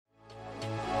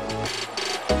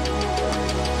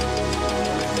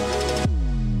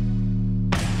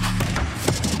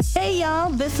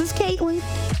This is Caitlin.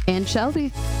 And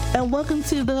Shelby. And welcome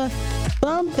to the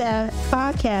Bump That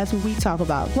Podcast, where we talk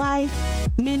about life,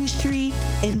 ministry,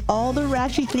 and all the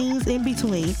ratchet things in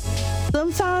between.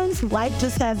 Sometimes life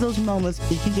just has those moments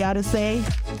that you gotta say,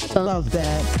 Bump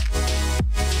That.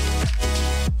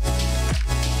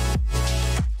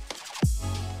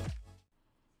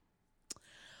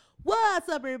 What's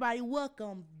up, everybody?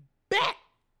 Welcome back.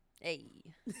 Hey.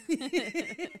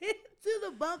 To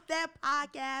the Bump That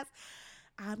Podcast.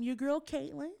 I'm your girl,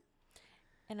 Caitlin.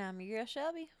 And I'm your girl,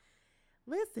 Shelby.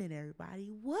 Listen, everybody,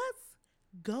 what's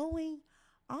going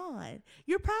on?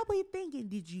 You're probably thinking,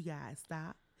 did you guys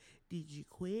stop? Did you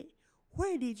quit?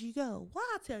 Where did you go? Well,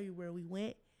 I'll tell you where we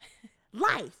went.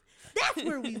 Life. That's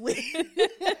where we went.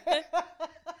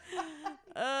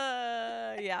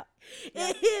 Yeah.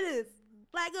 It hit us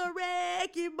like a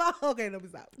wrecking ball. Okay, let me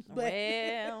stop.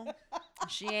 Well,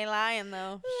 she ain't lying,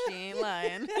 though. She ain't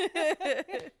lying.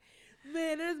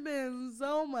 Man, there's been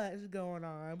so much going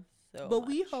on. But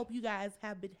we hope you guys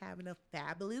have been having a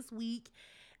fabulous week.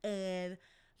 And,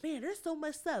 man, there's so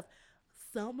much stuff.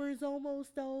 Summer's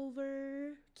almost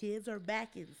over. Kids are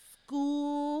back in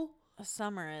school.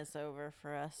 Summer is over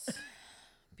for us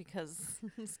because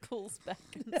school's back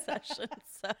in session.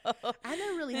 So I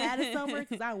never really had a summer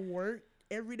because I work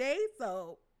every day.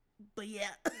 So, but yeah.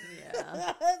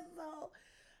 Yeah.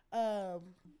 I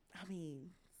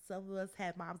mean, some of us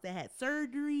had moms that had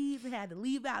surgeries and had to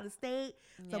leave out of state.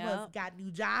 Some of us got new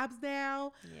jobs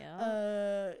now.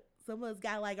 Yeah. Some of us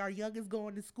got like our youngest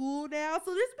going to school now.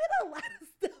 So there's been a lot of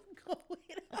stuff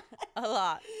going on. A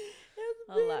lot. There's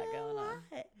A been lot going on.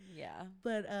 Yeah.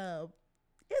 But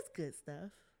it's good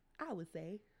stuff, I would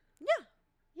say. Yeah.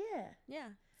 Yeah.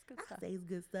 It's good I stuff. say it's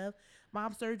good stuff.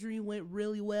 Mom's surgery went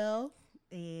really well,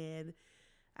 and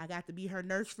I got to be her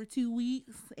nurse for 2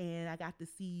 weeks, and I got to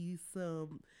see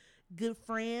some good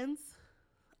friends,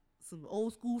 some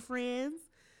old school friends,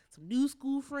 some new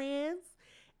school friends,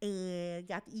 and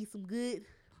got to eat some good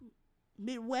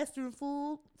Midwestern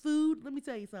food. Let me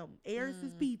tell you something.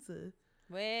 Eris's Pizza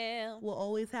Well, will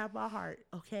always have my heart,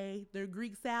 okay? Their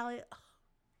Greek salad,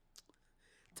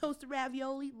 toasted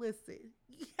ravioli.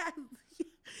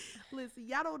 Listen,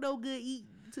 y'all don't know good eating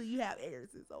until you have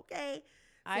Eris's, okay?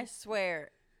 I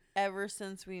swear, ever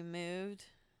since we moved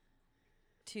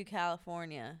to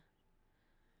California,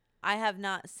 I have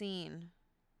not seen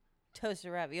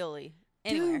toasted ravioli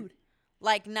anywhere. Dude,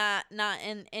 Like not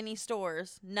in any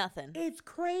stores, nothing. it's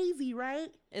crazy, right?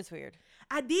 It's weird.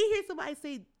 I did hear somebody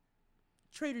say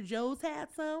Trader Joe's had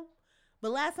some,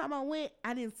 but last time I went,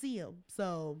 I didn't see them.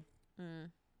 So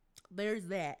there's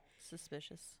that.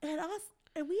 Suspicious.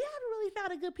 And we haven't really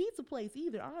found a good pizza place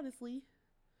either, honestly.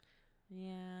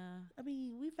 Yeah. I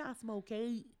mean, we found some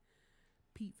okay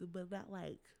pizza, but not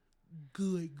like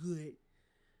good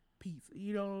pizza.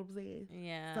 You know what I'm saying?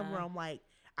 Yeah. Somewhere I'm like,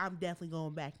 I'm definitely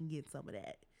going back and get some of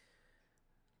that.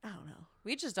 I don't know.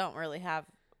 We just don't really have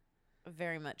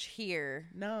very much here.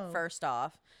 No. First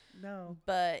off. No.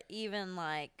 But even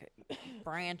like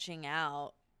branching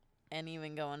out and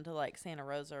even going to like Santa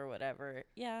Rosa or whatever.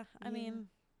 Yeah. I mean,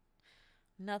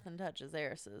 nothing touches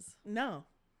Eris's. No.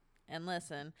 And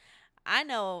listen, I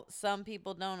know some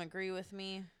people don't agree with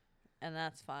me, and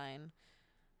that's fine.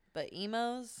 But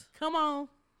emos, Come on.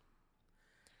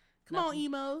 Come on, Nothing.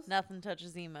 emos. nothing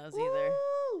touches emos Woo! either.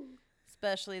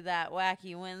 Especially that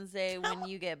wacky Wednesday when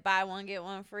you get buy one, get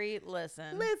one free.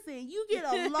 Listen, Listen, you get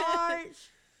a large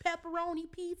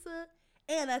pepperoni pizza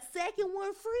and a second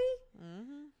one free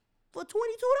for $22.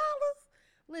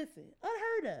 Listen,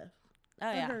 unheard of.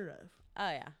 Oh, yeah. Unheard of. Oh,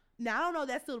 yeah. Now, I don't know if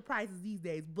that's still the prices these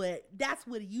days, but that's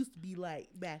what it used to be like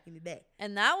back in the day.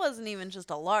 And that wasn't even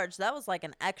just a large. That was like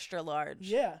an extra large.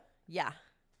 Yeah. Yeah.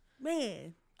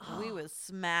 Man. We would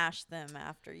smash them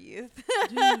after youth.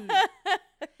 Dude.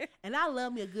 And I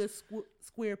love me a good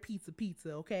square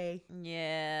pizza, okay?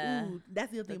 Yeah. Ooh,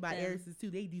 that's the other thing about then- Eris's too.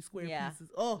 They do square Yeah. pizzas.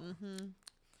 Oh.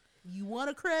 You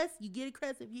want a crust, you get a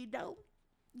crust. If you don't,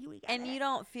 you ain't got And that. you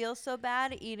don't feel so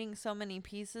bad eating so many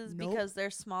pieces Nope. because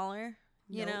they're smaller.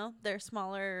 You Nope. know, they're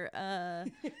smaller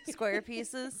square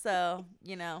pieces. So,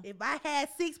 you know. If I had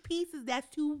 6 pieces, that's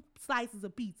 2 slices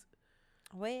of pizza.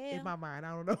 Well, In my mind,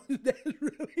 I don't know if that's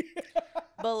really.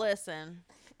 but listen,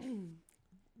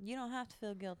 you don't have to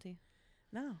feel guilty.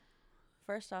 No.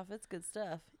 First off, it's good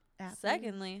stuff. Absolutely.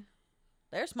 Secondly,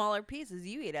 they're smaller pieces.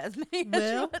 You eat as many as you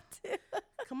Well, want to.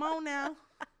 Come on now.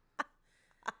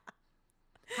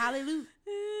 Hallelujah.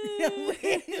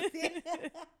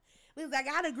 Listen, I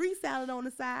got a Greek salad on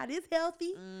the side. It's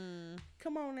healthy.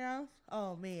 Come on now.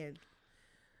 Oh, man.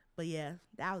 But yeah,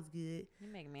 that was good.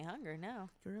 You're making me hungry now.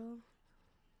 Girl,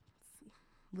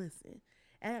 listen.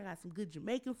 And I got some good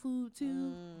Jamaican food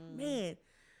too. Man,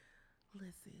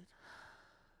 listen.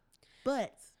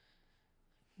 But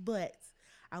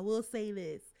I will say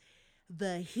this.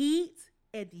 The heat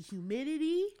and the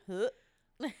humidity.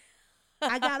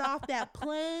 I got off that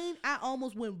plane. I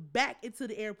almost went back into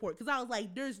the airport because I was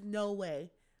like, there's no way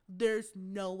it's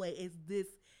this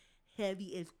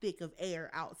heavy and thick of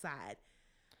air outside.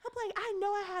 I'm like, I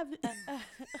know I have.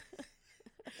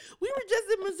 We were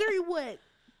just in Missouri, what,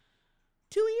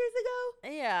 2 years ago?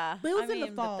 Yeah. But it was in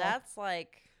the fall. But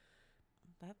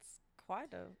that's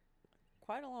quite a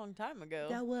long time ago.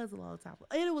 That was a long time ago.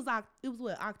 And it was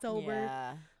what, October?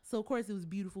 Yeah. So, of course, it was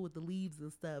beautiful with the leaves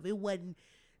and stuff. It wasn't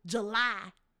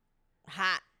July.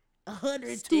 Hot.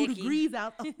 102 Sticky. degrees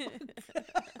out. Oh,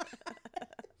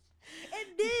 and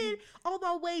then on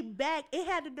my way back, it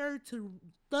had the nerve to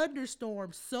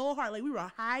thunderstorm so hard. Like we were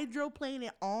hydroplaning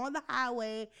on the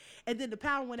highway, and then the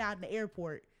power went out in the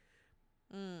airport.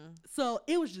 So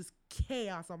it was just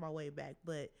chaos on my way back.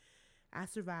 But I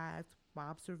survived.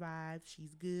 Mom survived.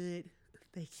 She's good.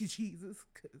 Thank you, Jesus.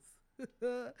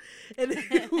 and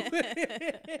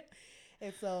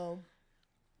so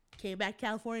came back to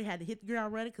California. Had to hit the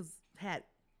ground running because had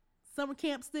summer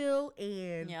camp still,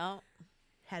 and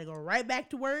had to go right back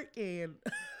to work. And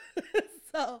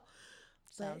so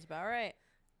sounds about right.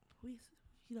 We,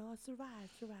 I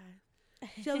survived.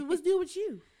 Shelby, what's new with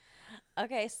you?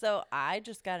 Okay, so I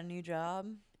just got a new job.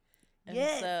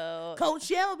 Yeah, so Coach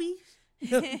Shelby. She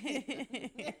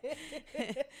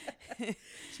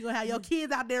gonna have your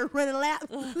kids out there running laps,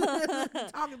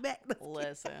 talking back.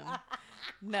 Listen,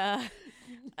 nah.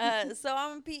 So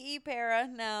I'm a PE para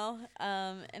now,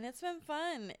 and it's been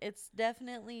fun. It's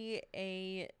definitely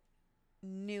a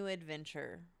new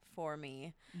adventure for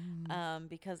me,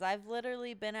 because I've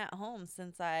literally been at home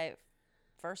since I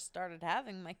first started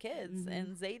having my kids,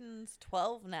 and Zayden's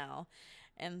 12 now,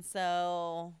 and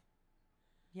so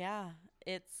yeah,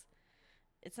 it's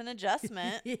an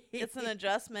adjustment. It's an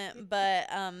adjustment, but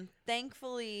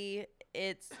thankfully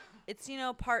it's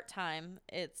part-time.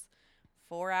 It's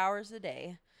 4 hours a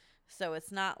day. So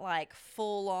it's not like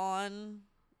full on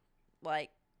like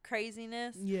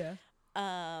craziness. Yeah.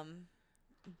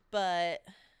 But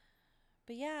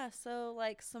yeah, so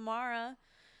like Samara,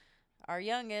 our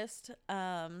youngest,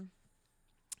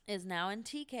 is now in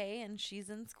TK and she's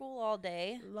in school all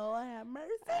day. Lord have mercy.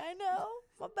 I know,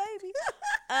 my baby.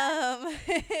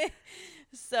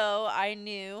 So I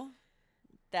knew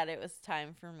that it was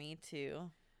time for me to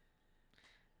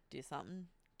do something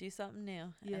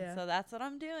new. Yeah. And so that's what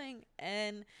I'm doing.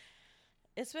 And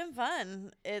it's been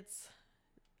fun. It's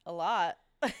a lot.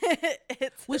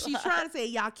 What she's trying to say,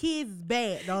 y'all kids is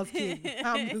bad. No, I'm just kidding.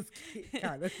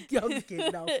 I'm just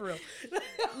kidding. No, for real.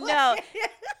 No,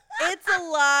 it's a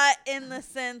lot in the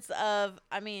sense of,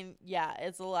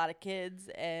 it's a lot of kids,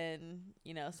 and,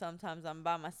 sometimes I'm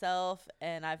by myself,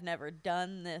 and I've never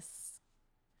done this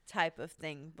type of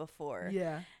thing before.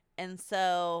 Yeah. And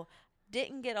so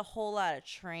didn't get a whole lot of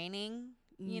training,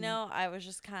 I was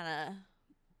just kind of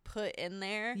put in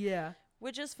there. Yeah.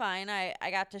 Which is fine. I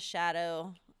got to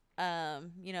shadow,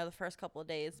 the first couple of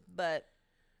days, but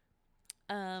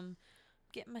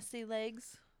getting my sea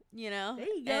legs, There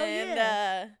you go,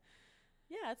 and,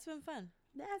 yeah, it's been fun.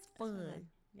 That's fun.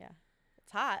 Yeah.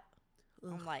 It's hot.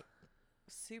 Ugh. I'm like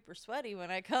super sweaty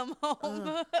when I come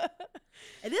home.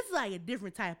 And this is like a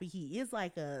different type of heat. It's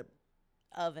like a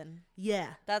oven.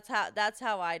 Yeah. That's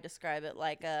how I describe it,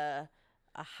 like a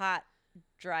hot,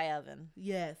 dry oven.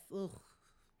 Yes. Ugh.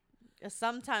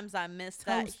 Sometimes I miss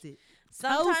Toasted. that.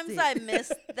 Sometimes I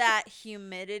miss that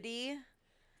humidity,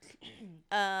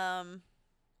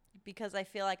 because I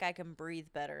feel like I can breathe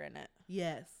better in it.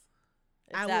 Yes.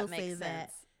 I will say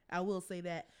that. I will say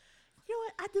that. You know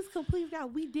what? I just completely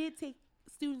forgot. We did take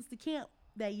students to camp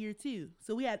that year too.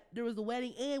 So there was a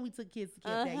wedding and we took kids to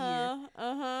camp that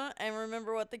year. And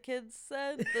remember what the kids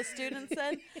said? The students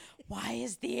said, "Why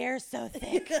is the air so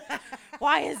thick?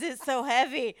 Why is it so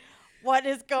heavy? What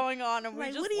is going on?" And we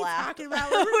just what are you laughed. talking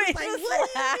about? What do you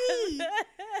mean?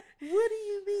 What do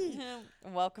you mean?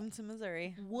 Welcome to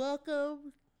Missouri.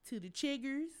 Welcome to the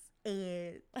chiggers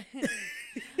and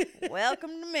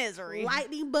welcome to misery.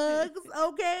 Lightning bugs,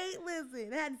 okay?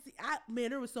 Listen,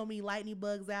 there was so many lightning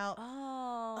bugs out.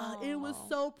 Oh, it was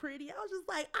so pretty. I was just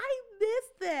like, I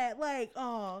missed that. Like,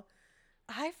 oh,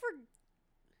 I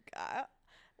forgot.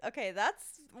 Okay,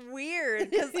 that's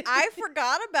weird because I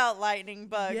forgot about lightning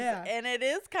bugs. Yeah. And it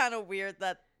is kind of weird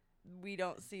that we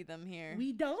don't see them here.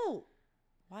 We don't.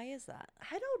 Why is that?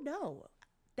 I don't know.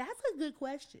 That's a good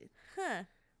question. Huh.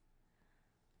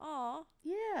 Aw.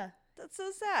 Yeah. That's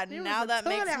so sad. There Now was a that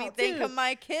makes ton me out, think too. of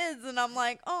my kids, and I'm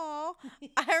like, aw.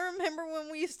 I remember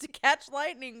when we used to catch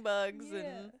lightning bugs Yeah.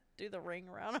 and do the ring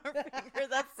around our finger.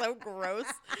 That's so gross.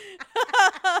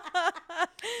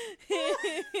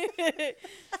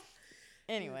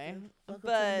 Anyway, Welcome to the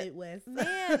but Midwest.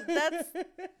 man,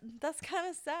 that's kind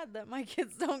of sad that my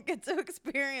kids don't get to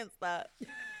experience that.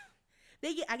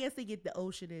 I guess they get the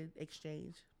ocean in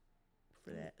exchange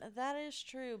for that. That is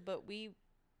true, but we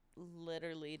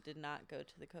literally did not go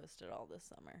to the coast at all this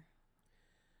summer.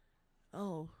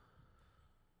 Oh.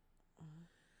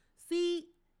 See,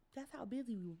 that's how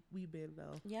busy we've been,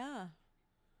 though. Yeah.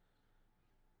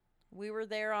 We were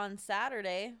there on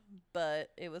Saturday, but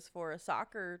it was for a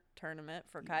soccer tournament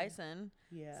for Kyson.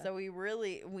 Yeah. So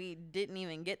we didn't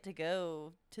even get to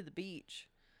go to the beach.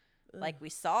 Ugh. Like, we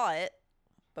saw it,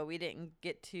 but we didn't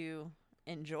get to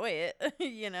enjoy it,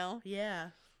 you know?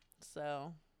 Yeah.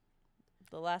 So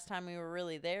the last time we were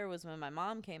really there was when my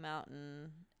mom came out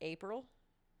in April.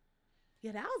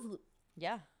 Yeah, that was...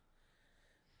 Yeah.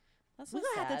 That's We're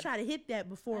going to have to try to hit that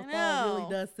before I fall know. really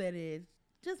does set in.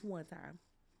 Just one time.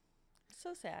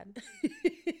 So sad.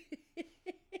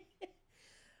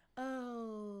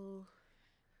 Oh.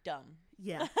 Dumb.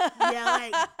 Yeah. Yeah,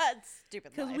 like...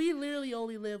 Stupid Because life. we literally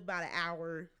only live about an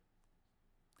hour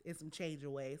and some change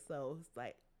away. So it's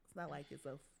like, it's not like it's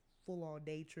a full-on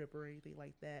day trip or anything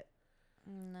like that.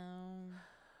 No.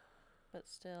 But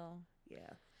still. Yeah.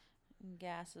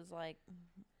 Gas is like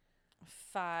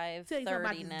 $5.30 Tell you something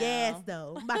about now. this gas,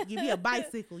 though. I'm about to give you a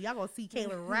bicycle. Y'all gonna see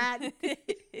Kayla riding.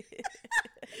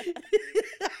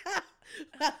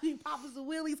 I'll be popping some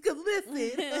wheelies. Because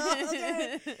listen,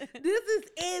 okay, this is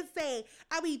insane.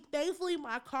 I mean, thankfully,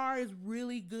 my car is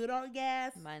really good on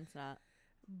gas. Mine's not.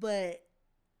 But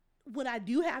when I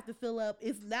do have to fill up,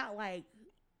 it's not like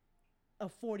a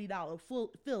 $40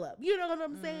 full fill up. You know what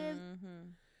I'm saying? Mm-hmm.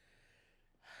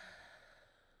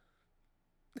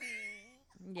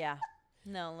 Yeah.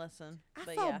 No, listen.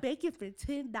 I saw bacon for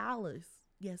 $10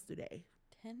 yesterday.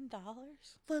 $10?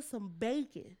 For some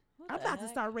bacon. What I'm the about to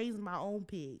heck? start raising my own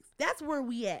pigs. That's where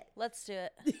we at. Let's do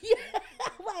it. Yeah,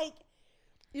 like,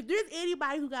 if there's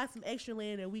anybody who got some extra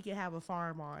land that we can have a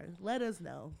farm on, let us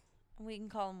know. We can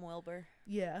call him Wilbur.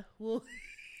 Yeah, well,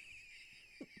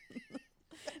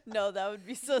 No, that would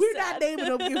be so we're sad. not naming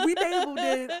them. If we name them,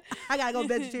 then I gotta go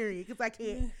vegetarian because I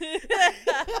can't.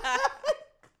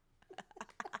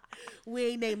 We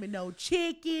ain't naming no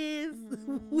chickens.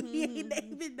 Mm-hmm. We ain't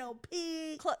naming no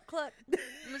pigs. Cluck, cluck.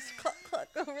 Mr. Cluck, cluck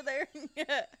over there.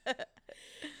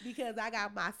 Because I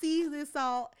got my seasoning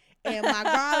salt and my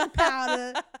garlic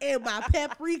powder and my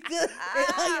paprika and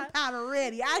onion powder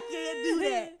ready. I can't do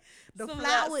that. The Some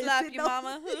flour of that is slap sitting you, on-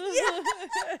 mama. Yeah.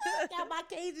 Got my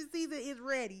Cajun season is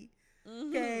ready. Mm-hmm.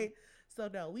 Okay. So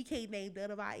no, we can't name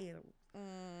none of our animals.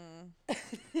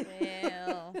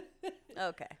 Well,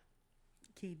 okay.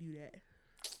 Can't do that.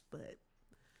 But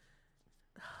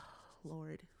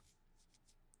Lord.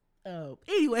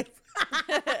 Anyways.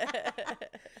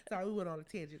 Sorry, we went on a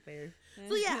tangent there.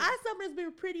 So yeah, our summer's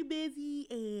been pretty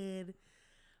busy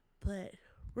but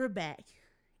we're back.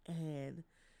 And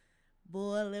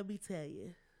boy, let me tell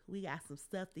you, we got some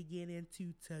stuff to get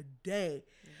into today.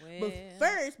 But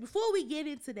first, before we get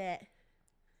into that,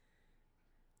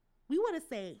 we want to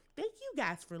say thank you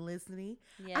guys for listening.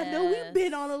 Yes. I know we've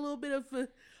been on a little bit of a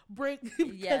break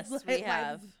because Yes, we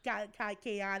have. Got kind of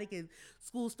chaotic and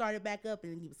school started back up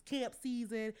and it was camp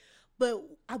season. But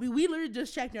I mean, we literally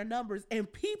just checked our numbers and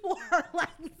people are like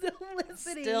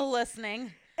Still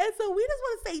listening. And so we just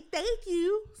want to say thank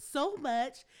you so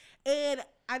much. And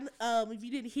if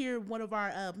you didn't hear one of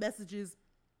our messages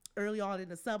early on in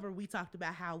the summer, we talked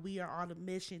about how we are on a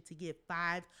mission to get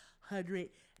 500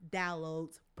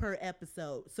 downloads per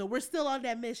episode. So we're still on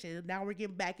that mission. Now we're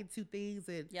getting back into things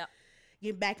and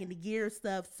getting back into gear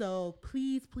stuff. So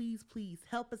please, please, please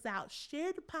help us out.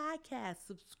 Share the podcast.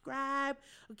 Subscribe,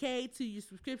 okay, to your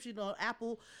subscription on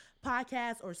Apple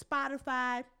Podcasts or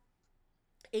Spotify.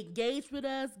 Engage with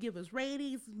us, give us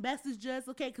ratings, message us,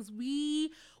 okay? Because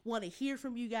we want to hear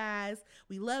from you guys.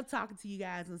 We love talking to you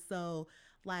guys. And so,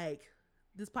 like,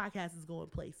 this podcast is going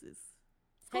places.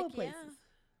 It's going places.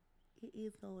 It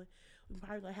is going. We're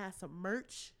probably going to have some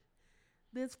merch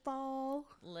this fall.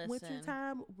 Winter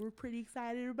time. We're pretty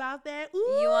excited about that.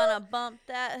 Ooh. You want to bump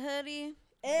that hoodie?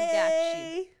 Hey, We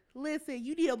got you. Listen,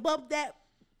 you need to bump that,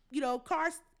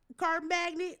 car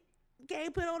magnet.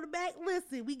 Okay, put it on the back.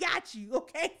 Listen, we got you.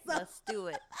 Okay, so Let's do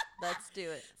it. Let's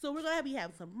do it. So we're gonna be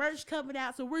having some merch coming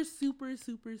out. So we're super,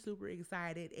 super, super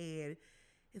excited, and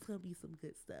it's gonna be some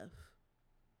good stuff.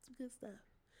 Some good stuff.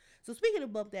 So speaking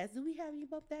of bump dats, do we have any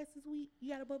bump dats this week?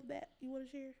 You got a bump dat you want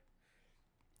to share?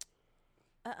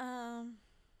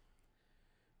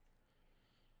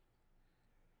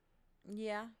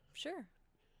 Yeah, sure.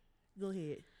 Go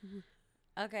ahead.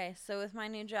 Okay, so with my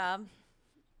new job,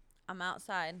 I'm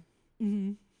outside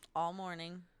Mm-hmm. all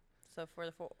morning. So for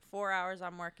the 4 hours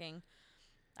I'm working,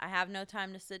 I have no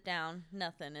time to sit down,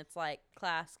 nothing. It's like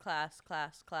class, class,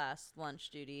 class, class, lunch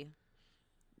duty,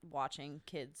 watching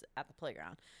kids at the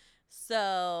playground.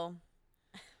 So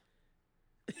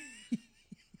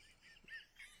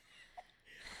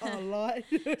A lot.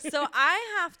 so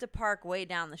I have to park way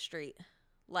down the street,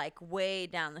 like way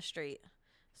down the street.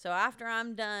 So after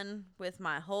I'm done with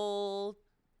my whole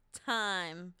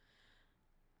time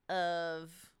of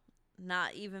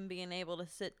not even being able to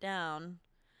sit down,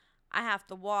 I have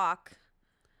to walk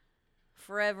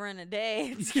forever and a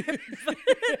day to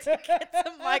get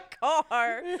to my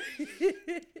car.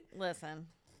 Listen,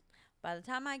 by the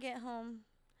time I get home,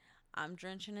 I'm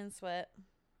drenching in sweat.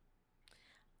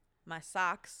 My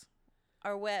socks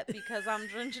are wet because I'm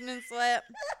drenching in sweat.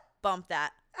 Bump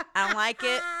that. I don't like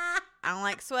it. I don't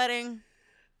like sweating.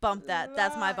 Bump that.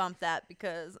 That's my bump that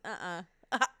because I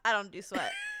don't do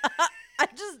sweat. I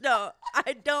just don't.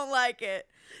 I don't like it.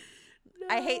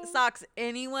 No. I hate socks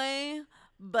anyway,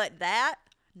 but that,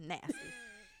 nasty.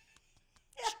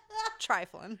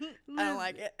 Trifling. I don't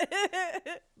like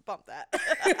it. Bump that.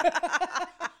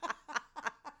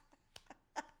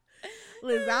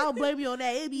 Listen, I don't blame you on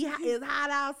that. It's hot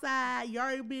outside. You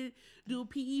already been doing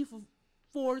PE for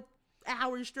 4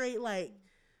 hours straight. Like,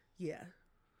 yeah.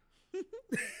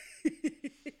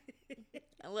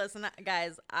 Listen,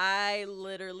 guys, I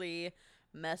literally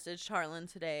messaged Harlan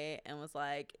today and was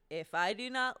like, if I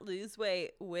do not lose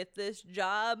weight with this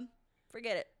job,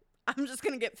 forget it. I'm just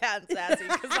going to get fat and sassy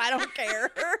because I don't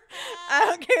care. I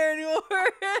don't care anymore.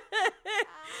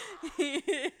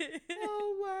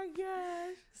 Oh, my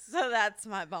gosh. So that's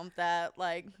my bump that.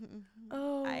 Like,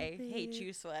 I hate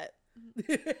you, sweat.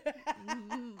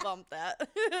 Bump that.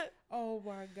 Oh,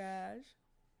 my gosh.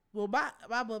 Well, my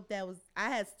bump that was,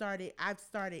 I've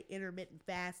started intermittent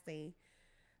fasting.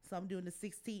 So I'm doing the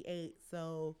 16-8.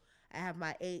 So I have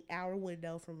my 8-hour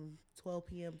window from 12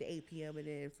 p.m. to 8 p.m. And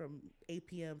then from 8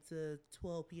 p.m. to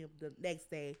 12 p.m. the next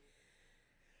day,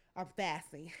 I'm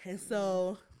fasting. And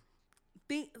so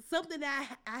something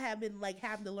that I have been like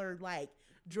having to learn like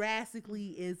drastically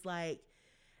is like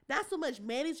not so much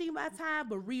managing my time,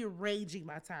 but rearranging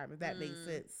my time, if that makes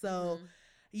sense. So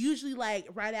usually like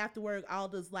right after work, I'll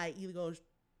just like either go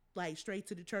like straight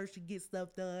to the church to get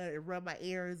stuff done and run my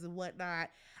errands and whatnot.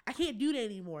 I can't do that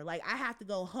anymore. Like I have to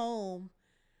go home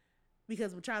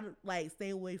because I'm trying to like stay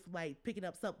away from like picking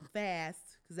up something fast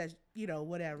because that's,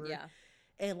 whatever. Yeah.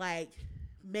 And like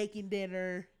making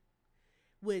dinner,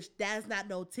 which that's not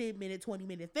no 10-minute,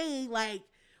 20-minute thing. Like,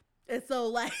 and so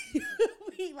like,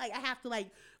 I have to like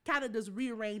kind of just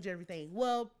rearrange everything.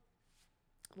 Well,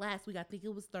 last week, I think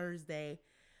it was Thursday,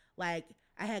 like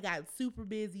I had gotten super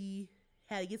busy,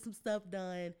 had to get some stuff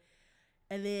done.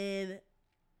 And then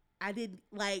I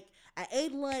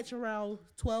ate lunch around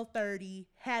 12:30,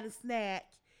 had a snack.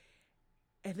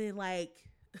 And then like,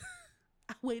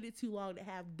 I waited too long to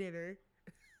have dinner.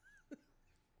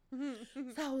 So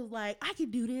I was like, I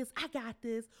can do this. I got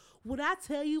this. When I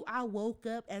tell you I woke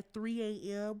up at 3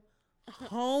 a.m.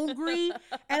 hungry,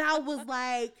 and I was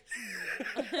like,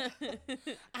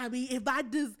 I mean, if I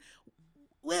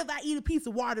eat a piece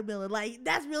of watermelon, like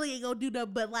that's really ain't gonna do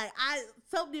nothing. But like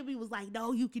something in me was like,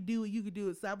 no, you can do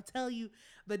it. So I'm telling you,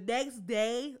 the next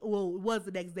day, well, it was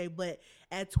the next day, but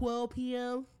at 12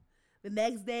 p.m. the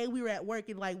next day, we were at work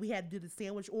and like we had to do the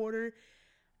sandwich order.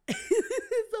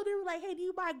 So they were like, hey, do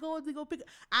you mind going to go pick up?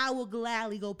 I will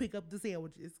gladly go pick up the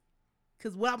sandwiches.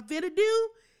 Because what I'm finna do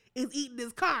is eat in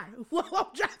this car while I'm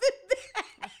driving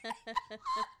back.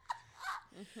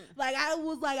 Like, I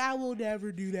was like, I will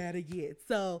never do that again.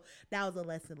 So that was a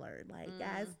lesson learned. Like,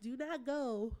 guys, do not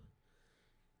go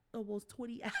almost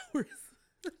 20 hours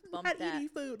not eating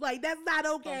food. Like, that's not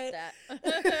okay. Bump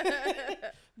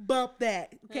that. Bump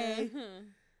that, okay?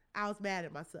 I was mad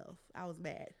at myself. I was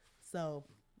mad. So,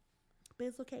 but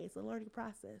it's okay. It's a learning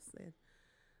process. And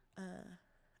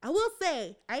I will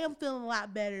say, I am feeling a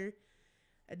lot better.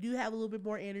 I do have a little bit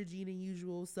more energy than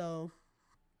usual. So,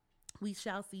 we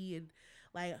shall see. And,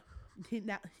 like,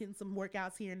 hitting some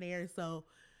workouts here and there. So,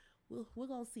 we're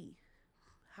going to see.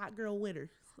 Hot girl winter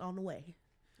on the way.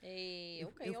 Hey,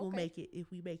 If we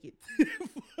make it.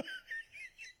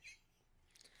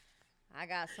 I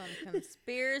got some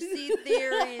conspiracy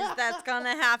theories that's going to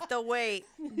have to wait.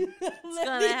 It's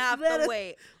going to have to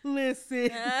wait. Listen.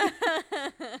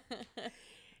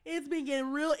 It's been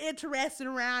getting real interesting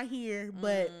around here,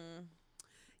 but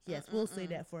yes, we'll say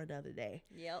that for another day.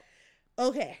 Yep.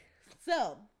 Okay,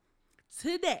 so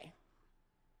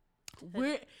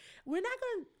we're not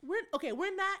gonna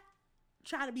we're not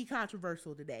trying to be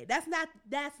controversial today. That's not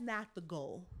the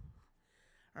goal.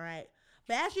 All right.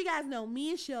 But as you guys know,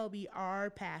 me and Shelby are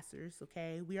pastors,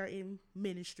 okay? We are in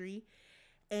ministry.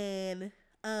 And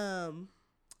one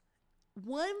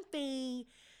thing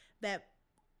that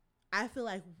I feel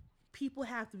like people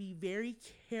have to be very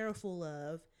careful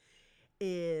of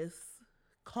is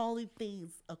calling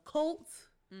things a cult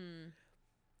and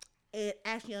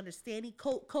actually understanding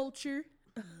cult culture.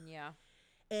 Yeah.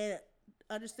 And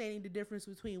understanding the difference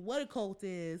between what a cult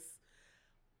is,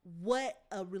 what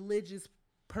a religious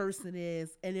person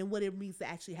is, and then what it means to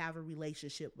actually have a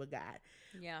relationship with God.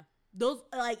 Yeah. Those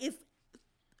I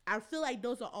feel like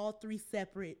those are all three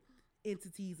separate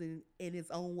entities in its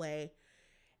own way.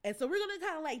 And so we're going to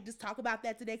kind of like just talk about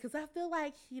that today because I feel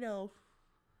like,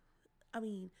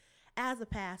 as a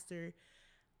pastor,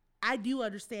 I do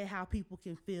understand how people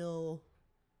can feel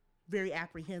very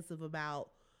apprehensive about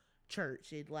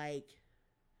church and like,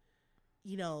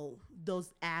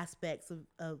 those aspects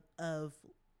of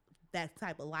that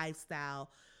type of lifestyle.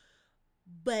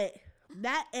 But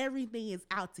not everything is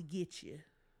out to get you.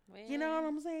 Well, you know what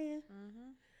I'm saying?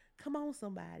 Mm-hmm. Come on,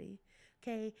 somebody.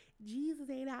 Okay? Jesus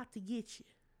ain't out to get you.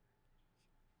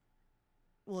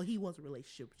 Well, he wants a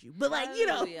relationship with you. But like,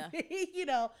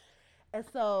 And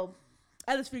so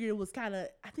I just figured it was kind of,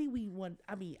 I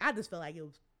just felt like it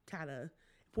was kind of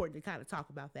important to kind of talk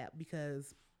about that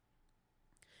because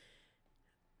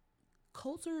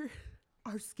cults are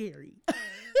scary.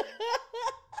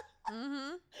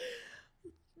 Mm-hmm.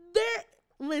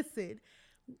 Listen,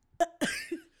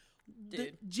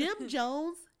 Jim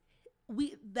Jones,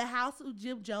 the house of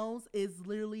Jim Jones is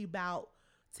literally about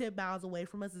 10 miles away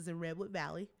from us. Is in Redwood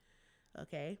Valley.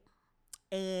 Okay.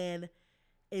 And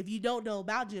if you don't know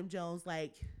about Jim Jones,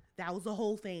 like that was the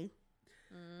whole thing.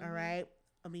 Mm-hmm. All right.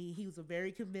 He was a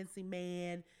very convincing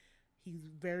man. He's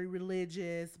very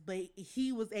religious, but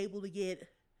he was able to get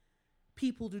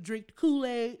people to drink the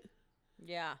Kool-Aid.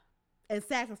 Yeah. And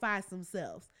sacrifice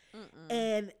themselves. Mm-mm.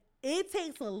 And it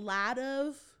takes a lot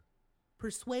of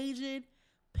persuasion,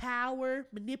 power,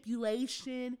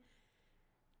 manipulation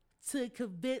to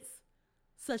convince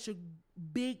such a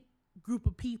big group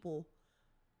of people,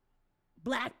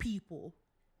 black people,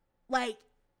 like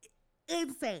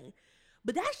insane.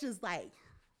 But that's just like,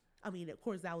 of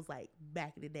course that was like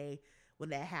back in the day when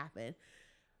that happened.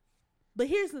 But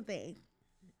here's the thing.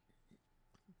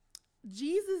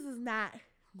 Jesus is not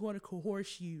going to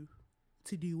coerce you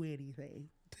to do anything.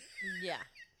 Yeah.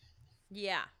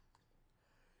 Yeah.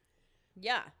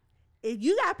 Yeah. If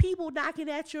you got people knocking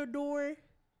at your door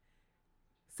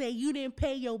saying you didn't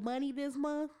pay your money this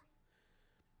month,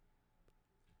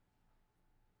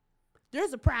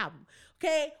 there's a problem.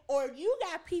 Okay? Or you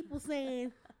got people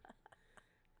saying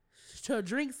to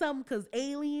drink something because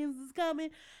aliens is coming.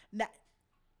 Now,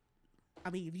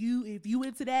 if you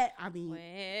into that,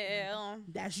 well,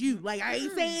 that's you. Like, I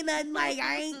ain't saying nothing. Like,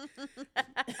 I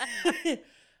ain't.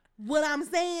 What I'm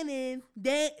saying is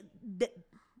that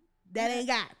ain't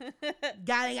God.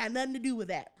 God ain't got nothing to do with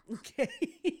that. Okay,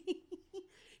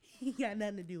 he got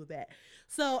nothing to do with that.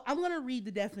 So I'm gonna read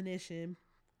the definition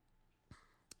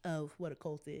of what a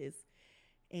cult is,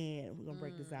 and we're gonna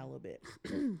break this down a little bit.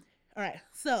 All right,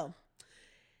 so.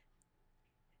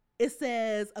 It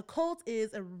says a cult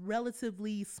is a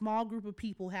relatively small group of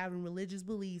people having religious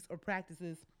beliefs or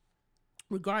practices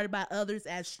regarded by others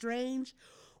as strange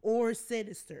or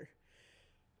sinister.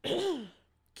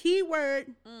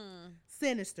 Keyword,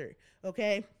 sinister,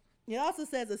 okay? It also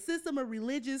says a system of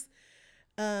religious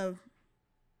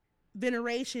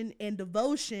veneration and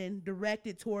devotion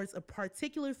directed towards a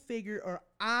particular figure or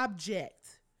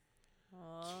object.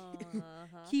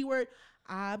 Keyword,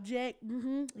 object.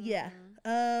 Mm-hmm. Yeah.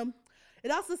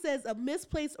 It also says a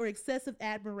misplaced or excessive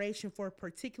admiration for a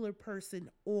particular person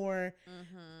or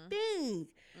thing.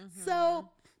 Mm-hmm. So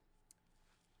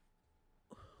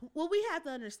what we have to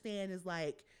understand is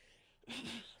like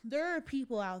there are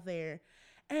people out there,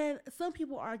 and some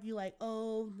people argue like,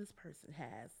 oh, this person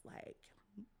has like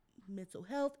mental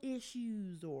health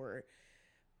issues or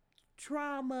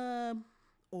trauma,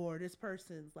 or this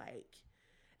person's like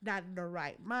not in the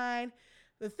right mind.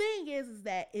 The thing is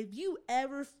that if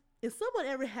someone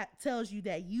ever tells you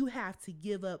that you have to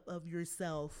give up of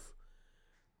yourself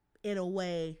in a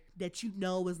way that you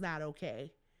know is not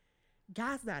okay,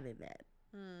 God's not in that.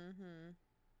 Mm-hmm.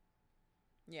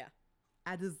 Yeah.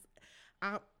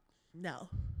 No.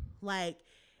 Like,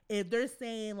 if they're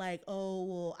saying like, oh,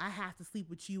 well, I have to sleep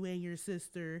with you and your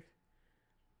sister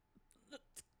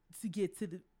to get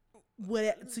to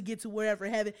wherever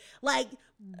heaven, like,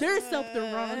 there's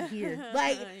something wrong here.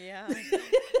 Like, yeah.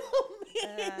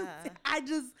 I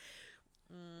just,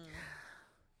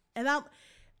 and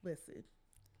listen.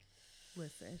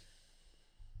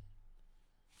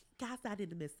 God's not in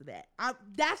the midst of that. I'm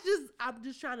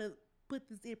just trying to put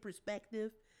this in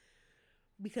perspective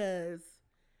because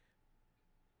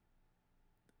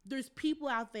there's people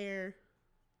out there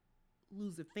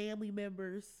losing family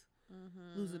members,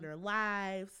 losing their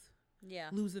lives,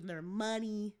 losing their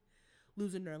money,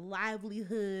 losing their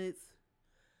livelihoods,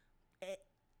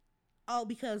 all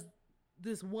because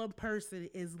this one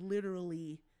person is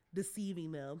literally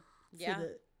deceiving them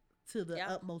to the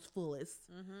utmost fullest.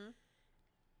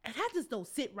 And that just don't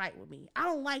sit right with me. I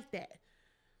don't like that.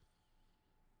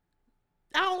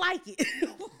 I don't like it.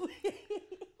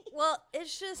 Well,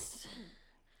 it's just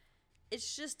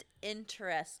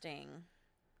interesting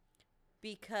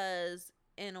because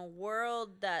in a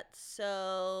world that's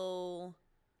so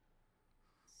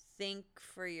think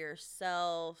for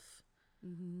yourself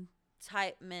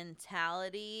type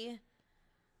mentality,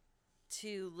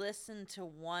 to listen to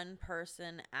one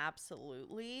person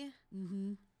absolutely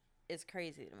is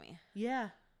crazy to me. Yeah.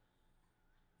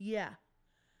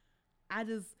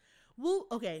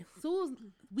 Okay, so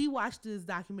we watched this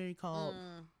documentary called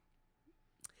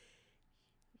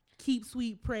Keep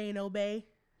Sweet, Pray, and Obey.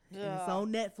 And it's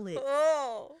on Netflix.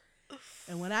 Oh.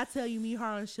 And when I tell you, me,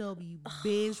 her, and Shelby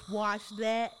binge watched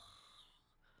that.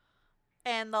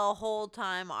 And the whole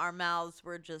time our mouths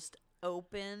were just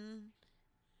open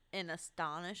in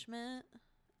astonishment.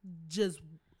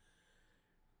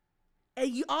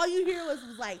 And all you hear was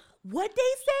like, what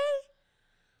they say?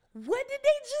 What did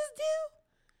they just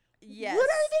do? Yes. What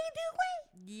are they doing?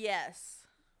 Yes.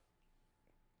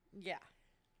 Yeah.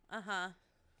 Uh-huh.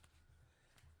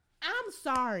 I'm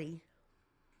sorry,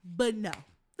 but no.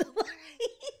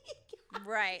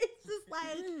 Right. It's just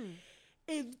like,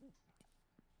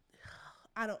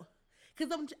 I don't,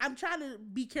 because I'm trying to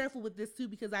be careful with this too,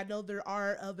 because I know there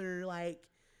are other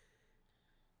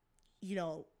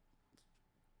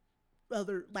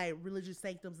other religious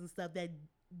sanctums and stuff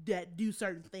that do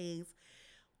certain things.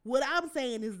 What I'm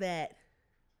saying is that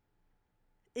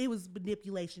it was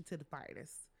manipulation to the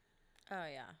finest. Oh,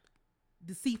 yeah.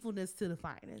 Deceitfulness to the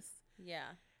finest. Yeah.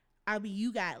 I mean,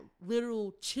 you got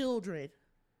literal children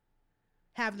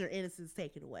having their innocence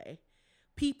taken away.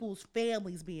 People's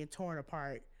families being torn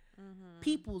apart.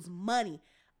 People's money.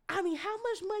 I mean, how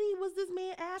much money was this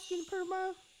man asking per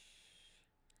month?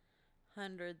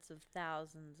 Hundreds of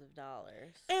thousands of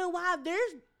dollars. And while they're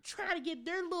trying to get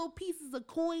their little pieces of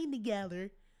coin together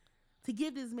to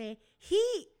give this man,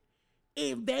 he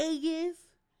in Vegas,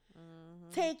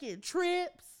 taking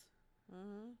trips,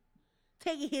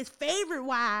 taking his favorite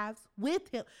wives with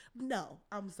him. No,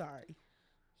 I'm sorry.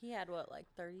 He had what, like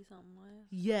 30-something wives?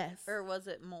 Yes. Or was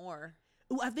it more?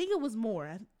 I think it was more.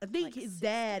 I think Like his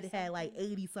dad had like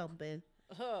 80-something.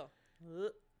 Oh.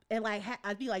 And I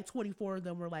think like 24 of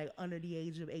them were like under the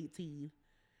age of 18.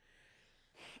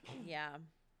 Yeah.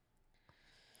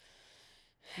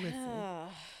 Listen.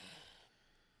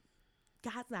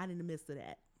 God's not in the midst of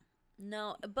that.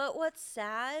 No, but what's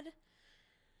sad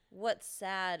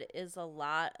is a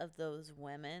lot of those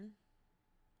women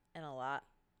and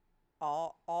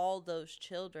all those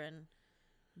children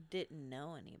didn't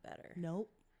know any better. Nope.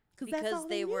 Because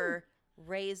they were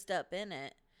raised up in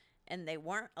it, and they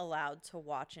weren't allowed to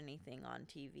watch anything on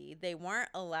TV. They weren't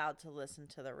allowed to listen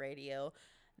to the radio.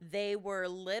 They were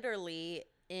literally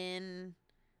in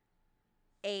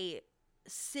a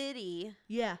city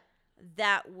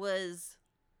that was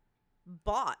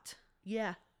bought.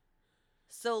 Yeah.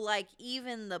 So, like,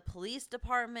 even the police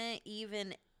department,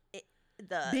 even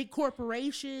the big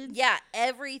corporations. Yeah,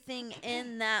 everything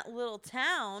in that little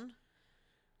town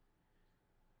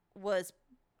was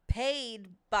paid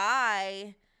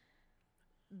by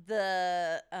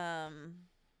the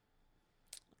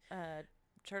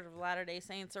Church of Latter-day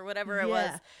Saints or whatever it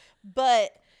was.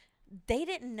 But they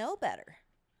didn't know better.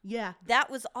 Yeah. That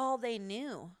was all they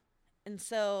knew. And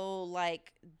so,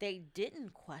 like, they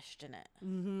didn't question it.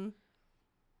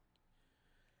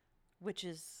 Which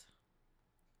is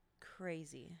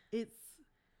crazy. It's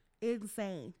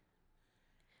insane.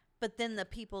 But then the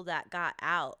people that got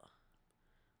out,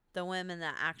 the women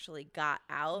that actually got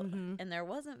out, and there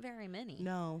wasn't very many.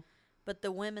 No. But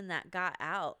the women that got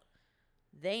out,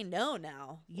 they know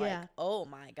now. Yeah. Like, oh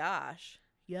my gosh.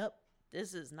 Yep.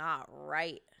 This is not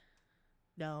right.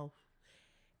 No.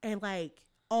 And like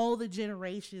all the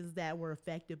generations that were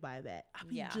affected by that. I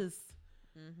mean, just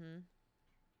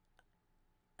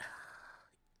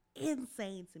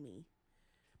insane to me.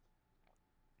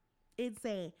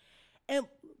 Insane. And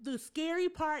the scary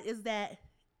part is that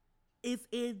it's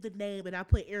in the name, and I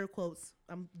put air quotes.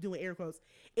 I'm doing air quotes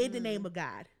in the name of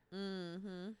God.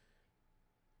 Mm-hmm.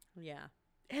 Yeah.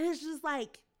 And it's just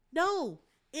like, no,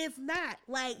 it's not.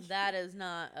 Like, That is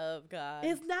not of God.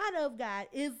 it's not of God.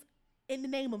 It's in the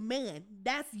name of man.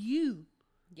 That's you.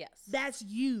 Yes. That's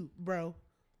you, bro.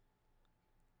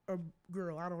 Or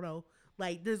girl, I don't know.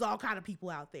 Like, there's all kind of people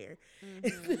out there.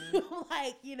 Mm-hmm.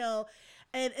 Like, you know,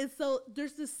 and so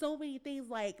there's just so many things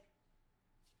like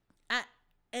I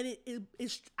and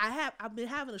it's I've been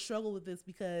having a struggle with this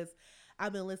because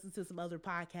I've been listening to some other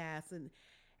podcasts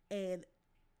and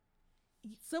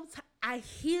sometimes I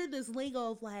hear this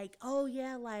lingo of like, oh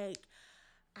yeah, like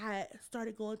I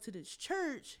started going to this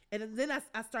church, and then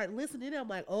I started listening, and I'm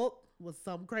like, oh, was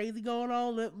something crazy going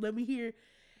on? Let me hear.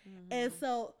 Mm-hmm. And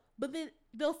so, but then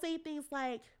they'll say things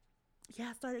like, yeah,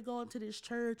 I started going to this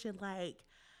church, and like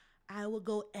I would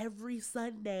go every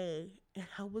Sunday, and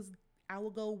I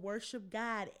would go worship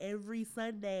God every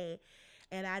Sunday,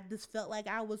 and I just felt like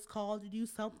I was called to do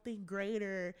something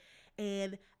greater,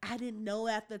 and I didn't know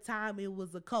at the time it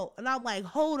was a cult. And I'm like,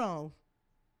 hold on.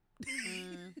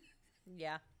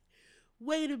 Yeah.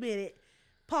 Wait a minute.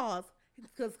 Pause.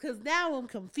 Because now I'm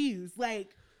confused.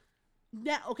 Like,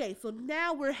 now, okay, so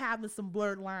now we're having some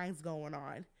blurred lines going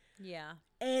on. Yeah.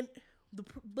 And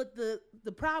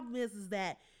the problem is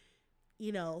that,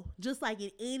 you know, just like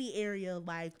in any area of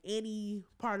life, any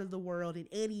part of the world, in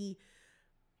any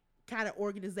kind of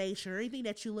organization or anything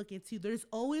that you look into, there's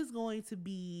always going to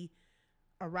be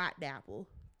a rotten apple.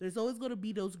 There's always going to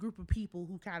be those group of people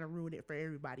who kind of ruin it for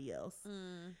everybody else.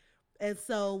 And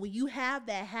so when you have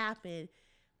that happen,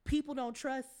 people don't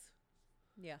trust.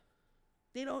 Yeah.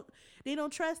 They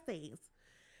don't trust things.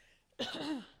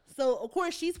 So of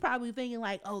course she's probably thinking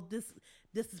like, oh, this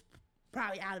is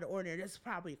probably out of the ordinary. This is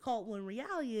probably a cult. When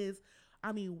reality is,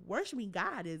 I mean, worshiping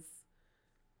God is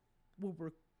what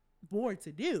we're born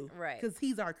to do, Right? Because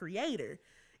He's our creator.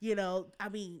 You know, I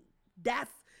mean, that's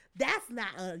not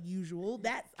unusual.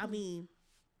 That's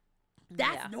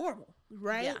normal,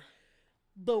 right? Yeah.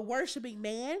 But worshiping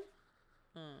man,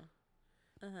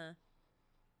 Uh-huh.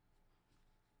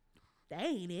 that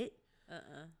ain't it.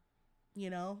 Uh-uh. You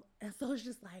know, and so it's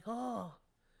just like, oh,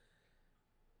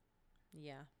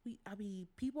 Yeah.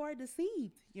 people are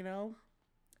deceived, you know,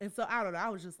 and so I don't know. I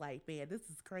was just like, man, this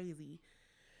is crazy.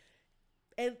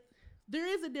 And there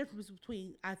is a difference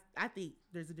between I think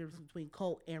there's a difference between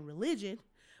cult and religion,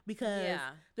 because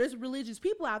there's religious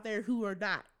people out there who are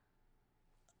not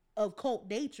of cult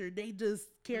nature. They just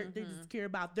care. They just care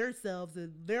about themselves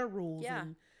and their rules.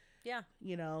 And,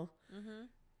 you know.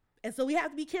 And so we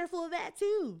have to be careful of that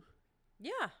too.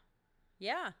 Yeah.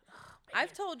 Yeah. Oh,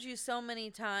 I've told you so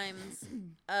many times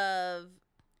of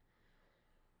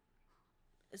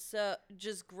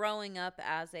just growing up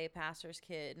as a pastor's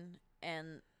kid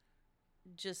and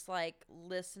just like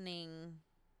listening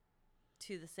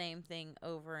to the same thing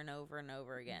over and over and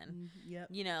over again. Yep.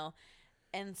 You know,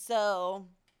 and so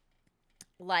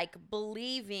like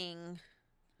believing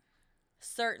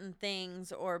certain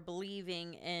things or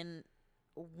believing in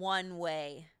one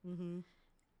way,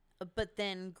 but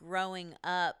then growing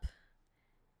up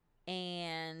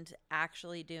and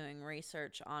actually doing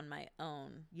research on my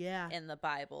own in the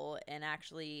Bible and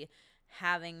actually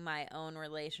having my own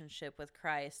relationship with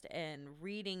Christ and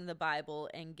reading the Bible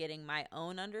and getting my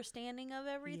own understanding of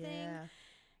everything. Yeah.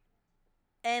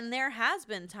 And there has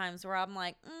been times where I'm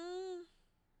like,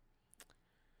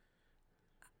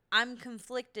 I'm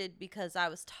conflicted because I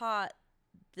was taught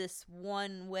this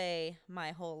one way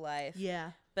my whole life.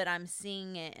 Yeah. But I'm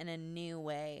seeing it in a new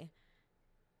way.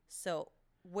 So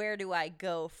where do I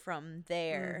go from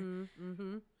there?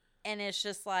 And it's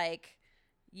just like,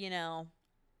 you know,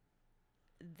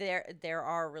 there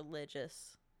are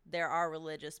religious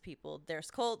people. There's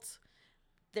cults.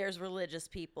 There's religious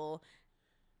people.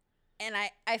 And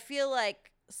I feel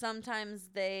like sometimes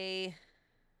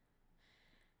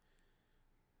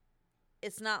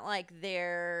it's not like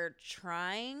they're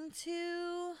trying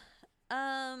to,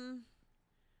 I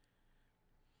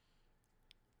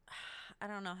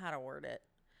don't know how to word it.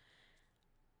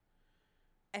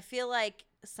 I feel like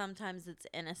sometimes it's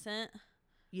innocent.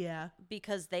 Yeah.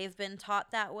 Because they've been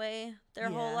taught that way their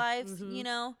whole lives, you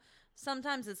know?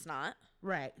 Sometimes it's not.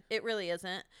 Right. It really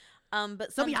isn't.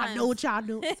 But some of y'all know what y'all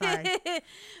do. Sorry.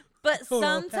 But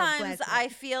sometimes I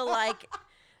feel like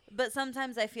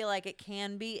it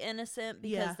can be innocent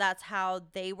because that's how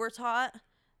they were taught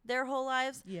their whole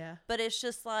lives. Yeah. But it's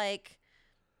just like,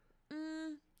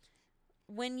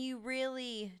 when you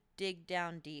really dig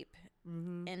down deep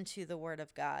into the Word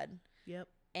of God,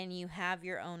 and you have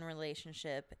your own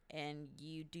relationship and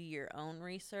you do your own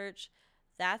research,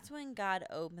 that's when God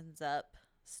opens up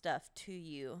stuff to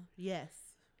you. Yes.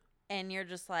 And you're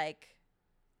just like,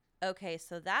 okay,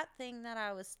 so that thing that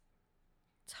I was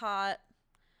taught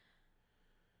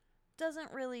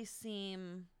doesn't really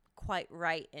seem quite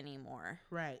right anymore.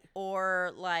 Right.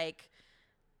 Or like,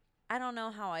 I don't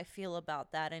know how I feel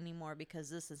about that anymore because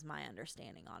this is my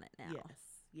understanding on it now. Yes.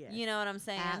 Yes. You know what I'm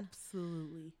saying?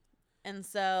 Absolutely. And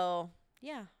so,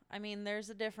 yeah, I mean, there's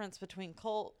a difference between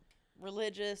cult,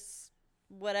 religious,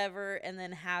 whatever, and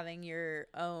then having your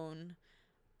own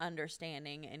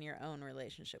understanding and your own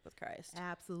relationship with Christ.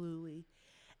 Absolutely.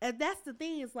 And that's the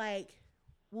thing, is like,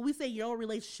 when we say your own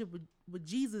relationship with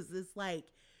Jesus, it's like,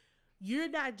 you're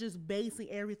not just basing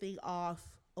everything off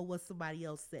of what somebody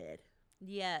else said.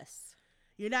 Yes.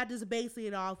 You're not just basing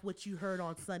it off what you heard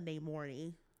on Sunday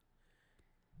morning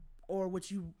or what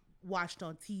you watched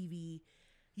on TV.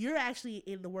 You're actually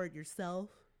in the Word yourself.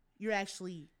 You're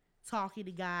actually talking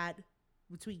to God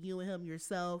between you and Him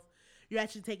yourself. You're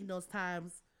actually taking those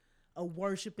times of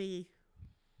worshiping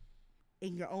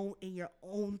in your own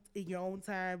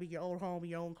time, in your own home, in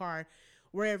your own car,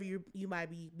 wherever you might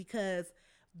be, because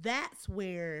that's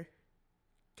where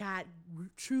God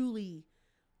truly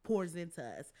pours into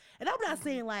us. And I'm not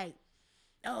saying like,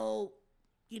 oh,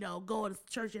 going to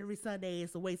church every Sunday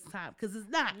is a waste of time, because it's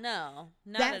not. No,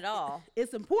 not at all.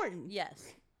 It's important. Yes.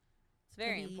 It's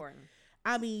very important.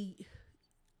 I mean,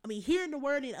 hearing the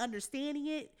word and understanding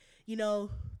it,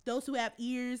 those who have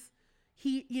ears,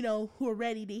 who are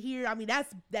ready to hear. I mean,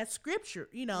 that's scripture,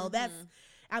 that's,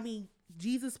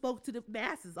 Jesus spoke to the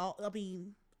masses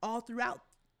all throughout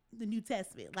the New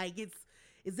Testament. Like,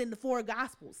 it's in the 4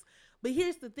 Gospels. But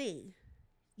here's the thing.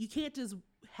 You can't just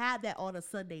have that on a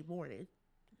Sunday morning.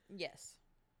 Yes.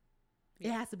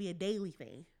 It has to be a daily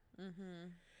thing. Mm-hmm.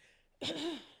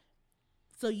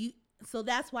 So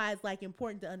that's why it's like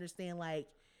important to understand, like,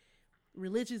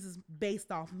 religion is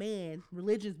based off man, where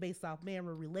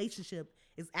relationship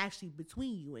is actually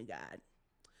between you and God.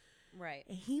 Right.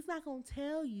 And He's not going to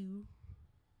tell you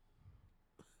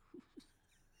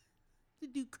to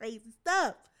do crazy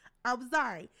stuff. I'm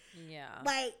sorry. Yeah.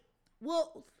 Like,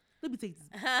 well, let me take this.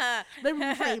 Let me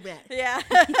reframe that. Yeah.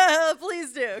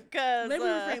 Please do. Cause, let me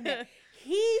reframe that.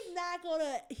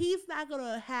 He's not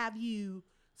gonna have you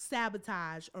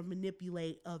sabotage or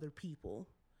manipulate other people.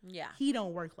 Yeah. He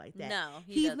don't work like that. No.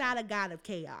 He's not a God of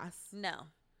chaos. No,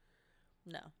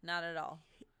 not at all.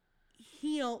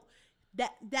 He don't.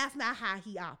 That's not how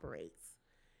He operates.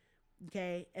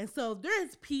 Okay, and so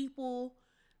there's people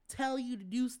tell you to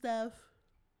do stuff.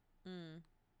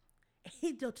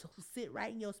 It don't sit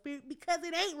right in your spirit because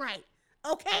it ain't right.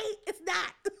 Okay, it's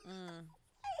not.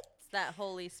 It's that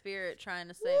Holy Spirit trying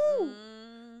to say,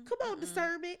 come on,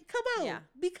 discernment, come on. Yeah.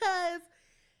 Because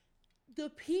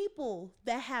the people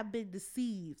that have been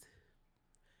deceived,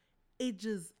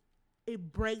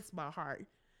 it breaks my heart.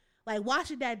 Like,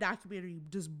 watching that documentary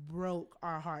just broke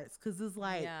our hearts, because it's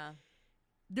like,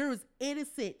 there was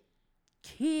innocent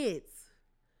kids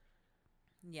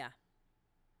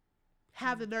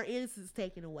having their innocence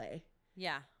taken away.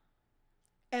 Yeah.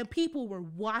 And people were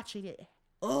watching it.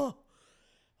 Oh,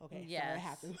 okay. Yes. Sorry, I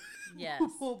have to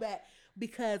pull back,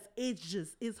 because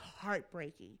it's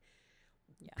heartbreaking.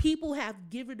 Yeah. People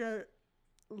have given their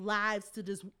lives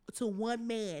to one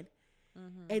man,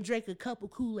 and drank a cup of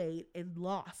Kool-Aid and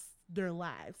lost their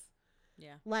lives.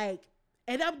 Yeah. Like,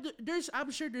 and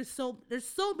I'm sure there's so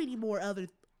many more other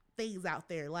things out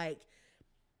there, like,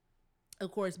 of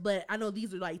course, but I know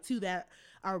these are like 2 that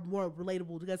are more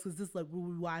relatable to us, because this is like what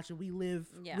we watch, and we live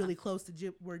really close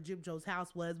to where Jim Jones'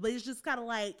 house was. But it's just kind of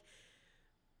like,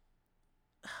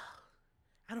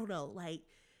 I don't know, like,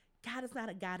 God is not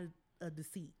a God of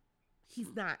deceit.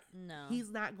 He's not. No.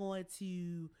 He's not going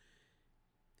to.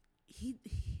 He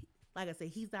like I said,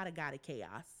 He's not a God of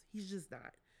chaos. He's just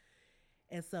not.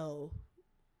 And so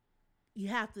you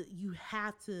have to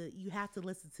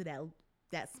listen to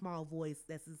that small voice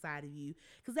that's inside of you,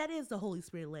 because that is the Holy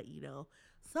Spirit letting you know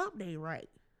something ain't right.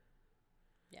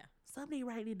 Yeah. Something ain't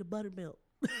right in the buttermilk.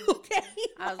 Okay.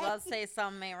 I was about to say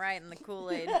something ain't right in the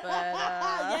Kool-Aid, but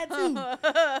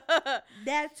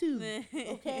that too.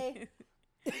 Okay.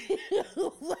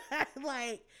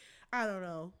 Like, I don't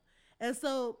know. And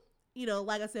so,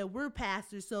 like I said, we're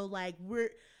pastors, so like we're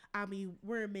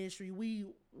in ministry. We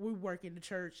work in the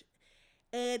church,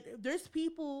 and there's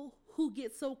people who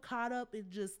get so caught up in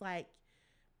just like,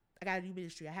 I gotta do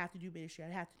ministry. I have to do ministry.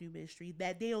 I have to do ministry,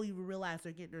 that they don't even realize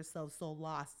they're getting themselves so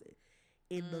lost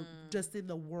in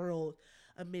the world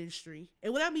of ministry.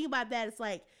 And what I mean by that is,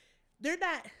 like, they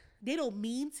don't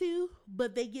mean to,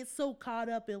 but they get so caught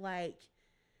up in, like,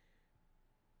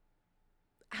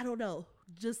 I don't know,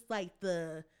 just like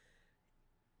the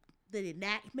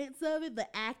enactments of it, the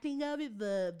acting of it,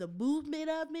 the movement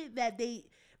of it, that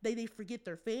they forget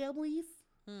their families.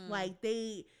 Like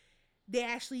they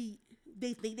actually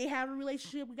they think they have a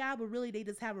relationship with God, but really they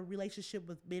just have a relationship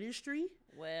with ministry.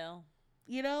 Well,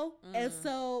 you know, and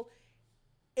so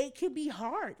it can be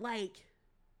hard. Like,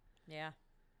 yeah,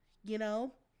 you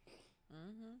know,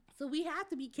 so we have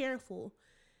to be careful,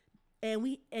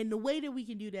 and the way that we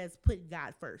can do that is putting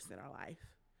God first in our life,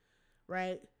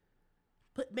 right?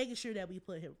 Making sure that we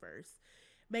put Him first,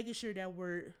 making sure that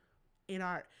we're in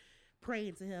our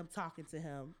praying to Him, talking to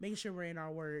Him, making sure we're in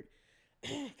our Word,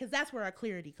 because that's where our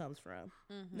clarity comes from.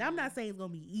 Now, I'm not saying it's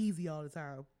gonna be easy all the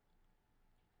time.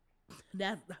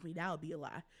 That would be a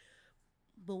lie.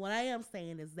 But what I am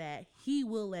saying is that He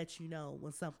will let you know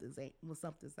when something's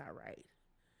not right.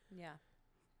 Yeah,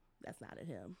 that's not in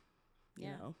Him. You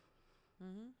yeah. know.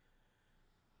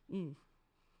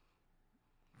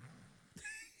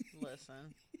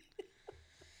 Listen.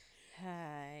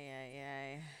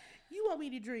 Hi. You want me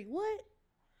to drink what?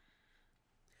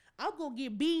 I'm gonna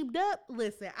get beamed up.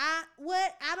 Listen, I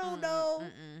don't know.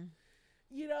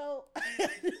 You know,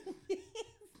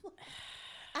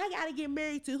 I gotta get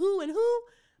married to who and who,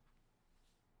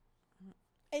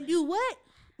 and do what?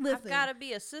 Listen, I've gotta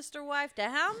be a sister wife to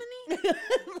how many?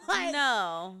 Like,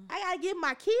 no, I gotta get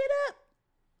my kid up.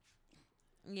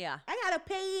 Yeah, I gotta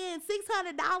pay in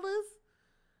 $600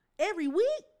 every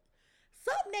week.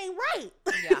 Something ain't right.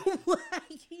 Yeah.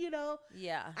 Like, you know.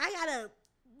 Yeah. I gotta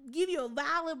give you a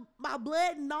vial of my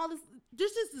blood and all this.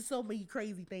 There's just so many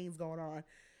crazy things going on.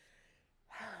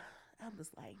 I'm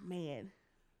just like, man,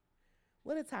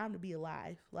 what a time to be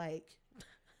alive. Like,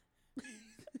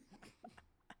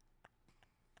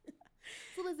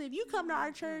 so listen, if you come to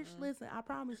our church, listen, I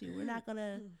promise you, we're not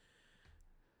gonna,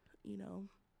 you know.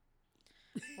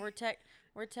 We're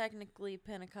technically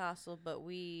Pentecostal, but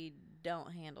we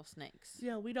don't handle snakes.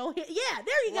 Yeah, we don't. Yeah,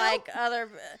 there you go. Like other.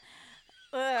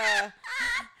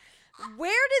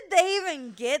 Where did they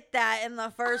even get that in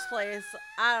the first place?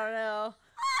 I don't know.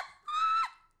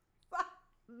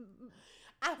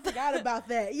 I forgot about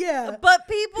that. Yeah, but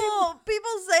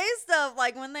people say stuff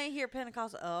like when they hear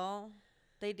Pentecostal, oh,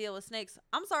 they deal with snakes.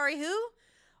 I'm sorry, who?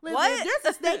 Listen, What? If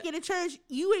there's a snake in the church,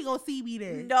 you ain't gonna see me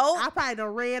there. Nope. I probably done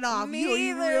ran off. Me You don't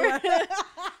even either. realize.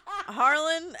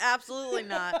 Harlan, absolutely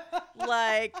not.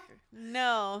 Like,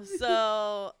 no.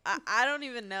 So I don't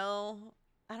even know.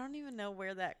 I don't even know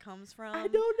where that comes from. I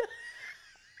don't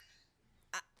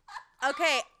know.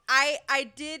 Okay,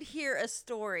 I did hear a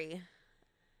story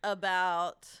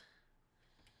about.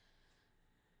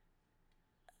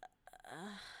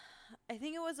 I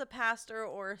think it was a pastor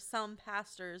or some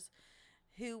pastors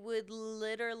who would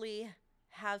literally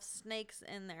have snakes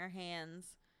in their hands,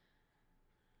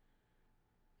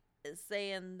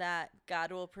 saying that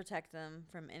God will protect them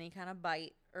from any kind of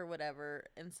bite or whatever.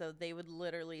 And so they would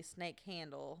literally snake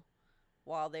handle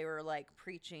while they were like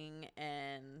preaching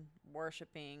and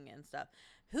worshiping and stuff.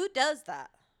 Who does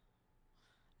that?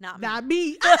 Not me. Not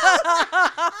me.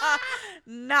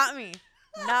 Not me.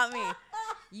 Not me.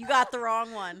 You got the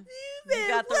wrong one. You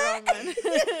got the wrong one.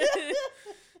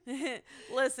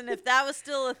 Listen, if that was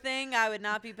still a thing, I would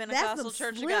not be Pentecostal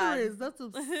Church of God. That's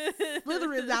some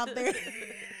Slytherins out there.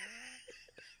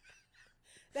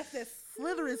 That's that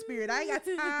Slytherin spirit. I ain't got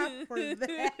time for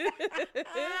that.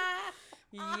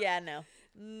 Yeah, no.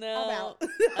 I'm out.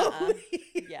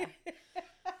 Yeah.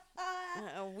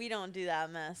 We don't do that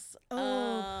mess.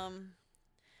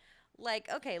 Like,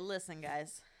 okay, listen,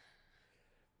 guys.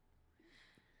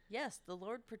 Yes, the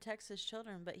Lord protects His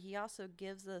children, but He also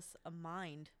gives us a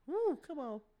mind. Ooh, come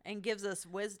on. And gives us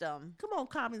wisdom. Come on,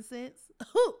 common sense.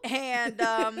 And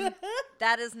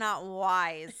that is not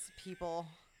wise, people.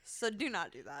 So do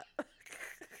not do that.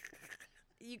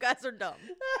 You guys are dumb.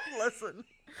 Listen,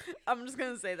 I'm just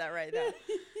going to say that right now.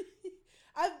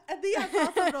 I think I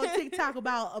saw something on TikTok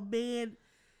about a man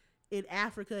in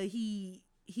Africa. He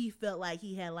felt like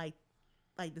he had like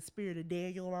the spirit of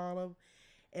Daniel on him.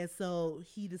 And so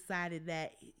he decided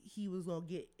that he was going to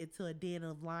get into a den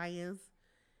of lions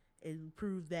and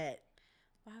prove that.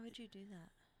 Why would you do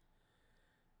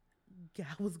that?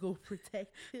 God was going to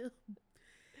protect him.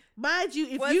 Mind you,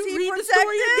 if Was you he read protected? the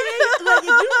story of Daniel, like if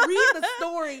you read the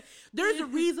story, there's a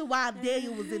reason why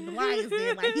Daniel was in the lion's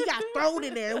den. Like he got thrown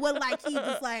in there. It wasn't like he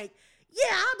was like,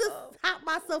 yeah, I'll just hop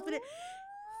myself in it.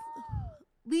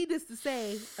 Needless to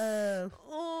say, the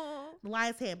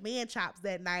lions had man chops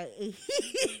that night, and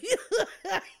he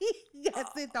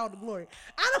got sent on to glory.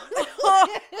 I don't know.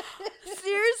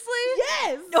 Seriously?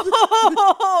 Yes. No.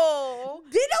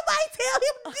 Did nobody tell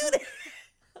him to do that?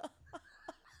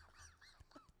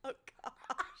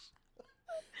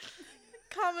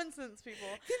 common sense, people.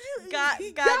 God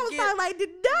was probably like,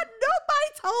 nobody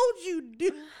told you,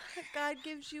 dude. God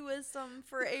gives you wisdom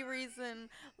for a reason.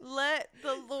 Let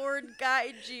the Lord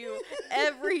guide you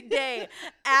every day.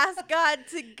 Ask God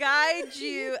to guide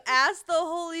you. Ask the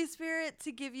Holy Spirit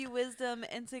to give you wisdom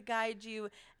and to guide you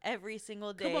every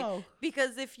single day. Come on.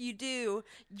 Because if you do,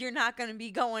 you're not going to be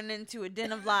going into a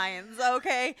den of lions,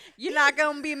 okay? You're not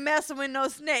going to be messing with no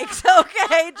snakes,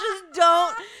 okay? Just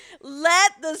don't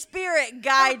let the Spirit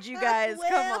guide you guys.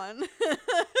 Come on.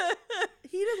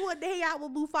 He just wanted to hang out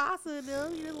with Mufasa and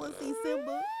them. He just want to see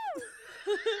Simba.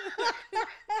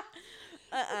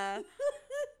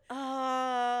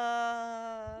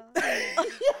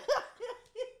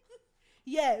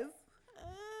 Yes.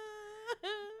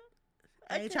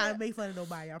 I ain't trying to make fun of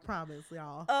nobody. I promise,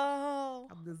 y'all. Oh.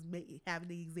 I'm just having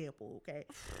the example, okay?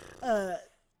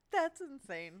 That's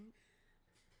insane.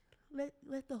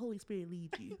 Let the Holy Spirit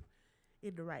lead you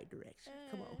in the right direction.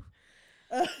 Come on.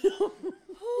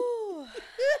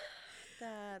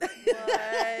 That's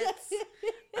what.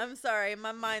 I'm sorry,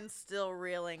 my mind's still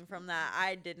reeling from that.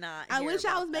 I did not. I wish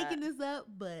I was that. making this up,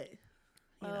 but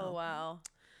you know. Wow.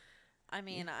 I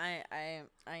mean, I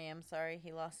am sorry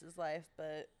he lost his life,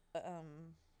 but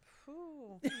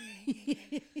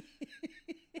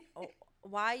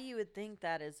why you would think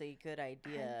that is a good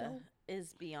idea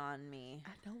is beyond me.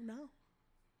 I don't know.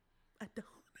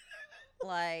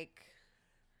 Like,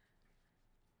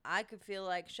 I could feel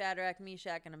like Shadrach,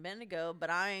 Meshach, and Abednego,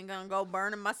 but I ain't gonna go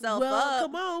burning myself up.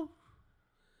 Come on.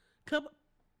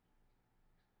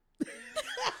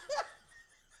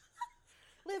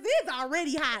 Listen, it's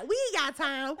already hot. We ain't got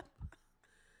time.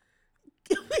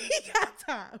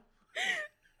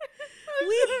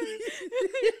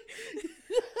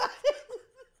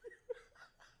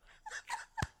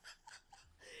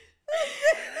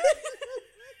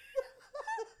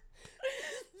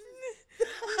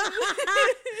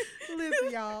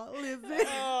 Listen, y'all. Listen.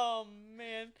 Oh,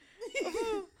 man.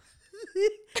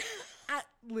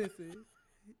 Listen.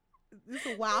 There's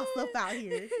some wild stuff out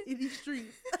here in these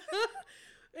streets.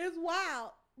 It's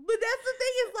wild. But that's the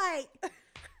thing, is like,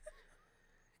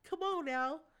 come on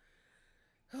now.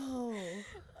 Oh.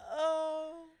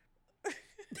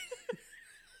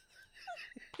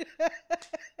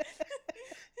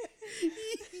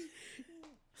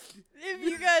 If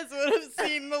you guys would have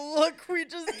seen the look we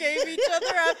just gave each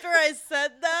other after I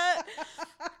said that,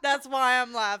 that's why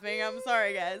I'm laughing. I'm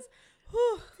sorry, guys.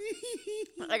 Whew.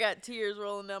 I got tears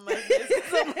rolling down my face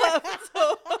because I'm laughing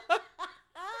so hard.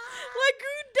 Like,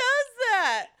 who does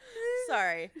that?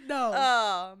 Sorry. No.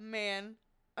 Oh, man.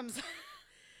 I'm sorry.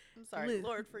 I'm sorry. Listen,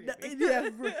 Lord, forgive me. Yeah,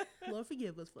 Lord,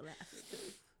 forgive us for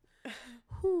laughing.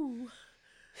 Whew.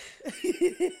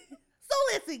 So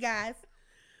listen, guys.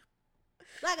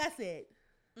 Like I said,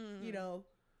 you know,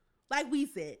 like we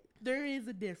said, there is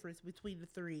a difference between the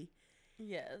three.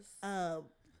 Yes. And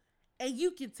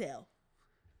you can tell.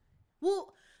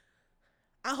 Well,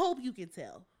 I hope you can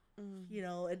tell. You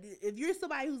know, and if you're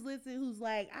somebody who's listening, who's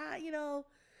like, you know,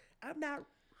 I'm not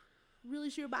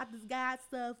really sure about this God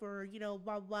stuff, or, you know,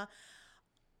 blah, blah, blah.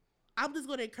 I'm just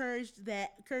going to encourage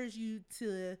you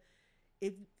to,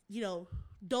 if, you know,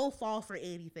 don't fall for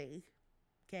anything.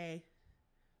 Okay.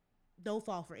 Don't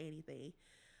fall for anything.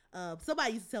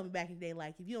 Somebody used to tell me back in the day,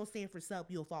 like, if you don't stand for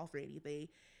something, you'll fall for anything.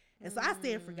 And so I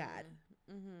stand for God.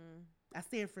 I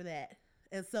stand for that.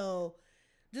 And so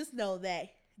just know that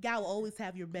God will always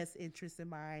have your best interest in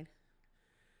mind.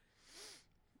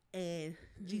 And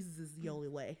Jesus is the only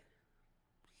way.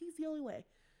 He's the only way.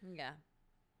 Yeah.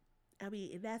 I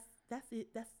mean, and that's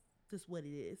it. That's just what it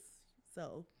is.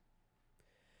 So.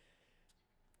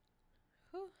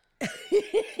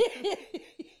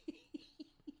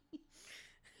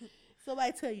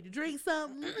 Somebody tell you to drink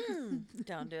something.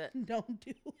 Don't do it. Don't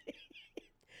do it.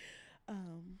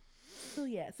 So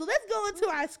yeah. So let's go into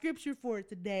our scripture for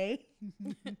today.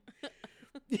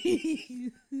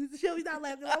 Shelby's not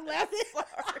laughing. I'm laughing.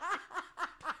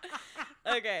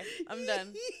 Okay, I'm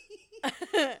done.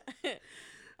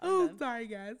 Sorry,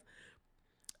 guys.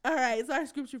 All right, so our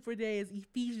scripture for today is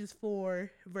Ephesians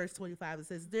 4, verse 25. It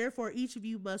says, "Therefore, each of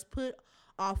you must put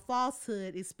off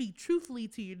falsehood and speak truthfully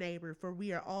to your neighbor, for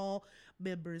we are all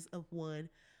members of one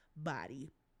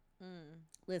body."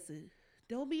 Listen,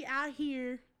 don't be out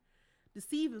here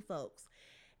deceiving folks.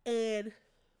 And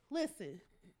listen,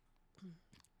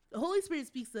 the Holy Spirit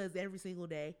speaks to us every single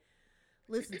day.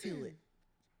 Listen to it.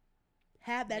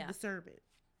 Have that discernment.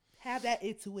 Have that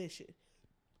intuition.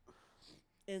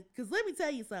 And because let me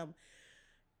tell you something,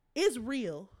 it's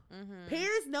real.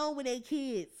 Parents know when their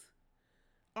kids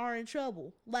are in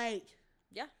trouble. Like,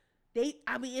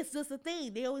 it's just a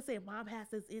thing. They always say mom has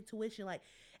this intuition, like,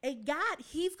 and God,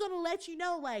 he's going to let you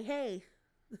know, like, hey,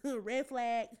 red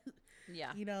flag.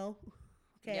 Yeah. You know,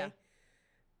 okay. Yeah.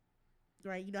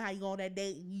 Right. You know how you go on that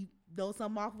date and you throw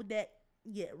something off with that?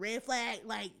 Yeah. Red flag.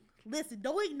 Like, listen,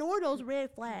 don't ignore those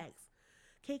red flags.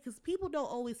 Okay. Because people don't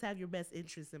always have your best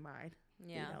interests in mind.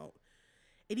 Yeah. You know,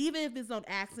 and even if it's on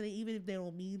accident, even if they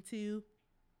don't mean to,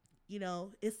 you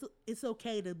know, it's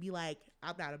okay to be like,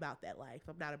 I'm not about that life.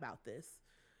 I'm not about this.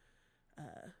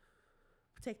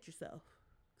 Protect yourself.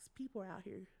 Because people are out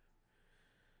here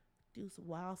doing some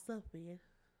wild stuff, man.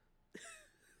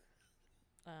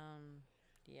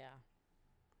 Yeah.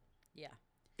 Yeah.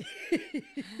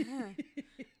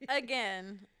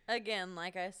 Again,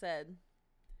 like I said,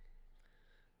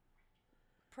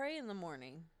 pray in the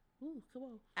morning. Ooh, come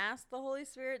on. Ask the Holy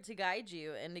Spirit to guide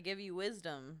you and to give you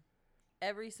wisdom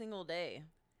every single day,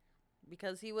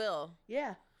 because he will.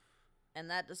 Yeah. And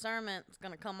that discernment is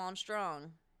going to come on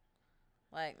strong.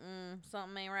 Like,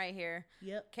 something ain't right here.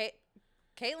 Yep.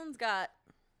 Caitlin's got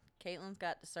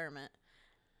discernment.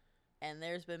 And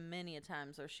there's been many a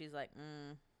times where she's like,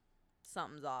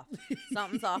 something's off.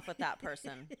 Something's off with that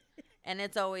person. And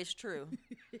it's always true.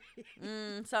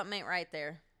 Something ain't right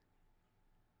there.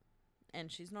 And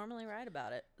she's normally right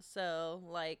about it. So,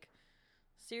 like,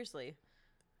 seriously,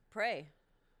 pray.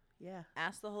 Yeah.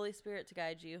 Ask the Holy Spirit to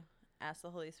guide you. Ask the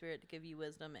Holy Spirit to give you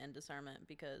wisdom and discernment,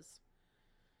 because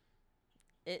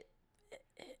it's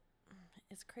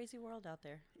a crazy world out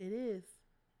there. It is.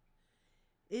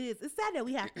 It is. It's sad that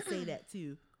we have to say that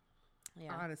too.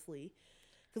 Yeah. Honestly.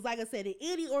 Because like I said, in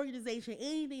any organization,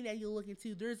 anything that you look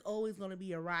into, there's always going to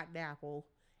be a rotten apple.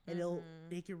 And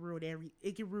it can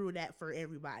ruin that for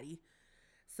everybody.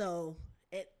 So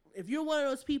if you're one of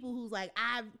those people who's like,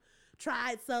 I've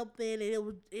tried something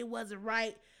and it wasn't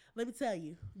right, let me tell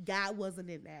you, God wasn't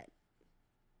in that.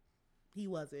 He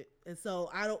wasn't. And so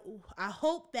I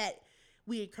hope that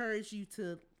we encourage you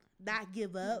to not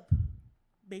give up.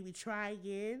 Maybe try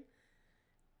again.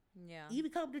 Yeah.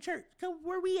 Even come to church. Come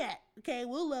where we at. Okay,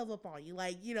 we'll love up on you.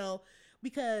 Like, you know,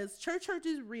 because church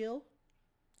is real.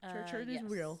 Church is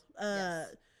real.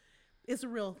 Yes. It's a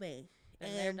real thing.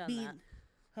 Been there, done that.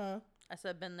 Huh? I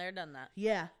said been there, done that.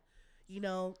 Yeah. You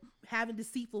know, having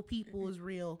deceitful people is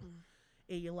real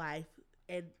in your life.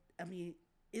 And I mean,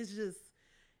 it's just,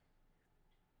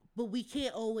 but we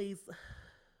can't always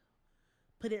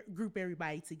group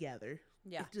everybody together.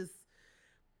 Yeah. It's just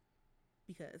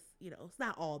because, you know, it's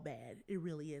not all bad. It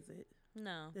really isn't.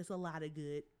 No. There's a lot of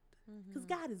good. Because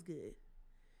God is good.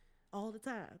 All the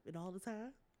time. And all the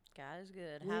time. God is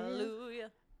good. Yeah.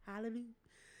 Hallelujah. Hallelujah.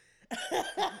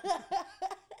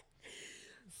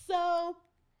 So,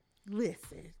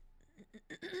 listen.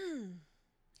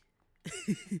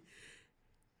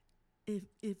 if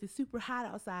it's super hot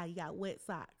outside, you got wet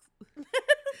socks.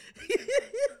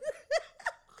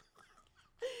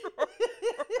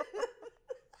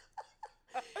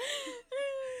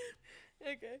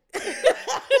 Okay.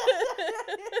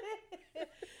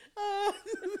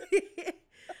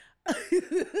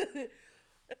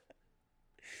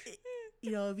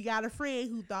 You know, if you got a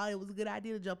friend who thought it was a good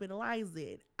idea to jump in the lion's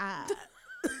den,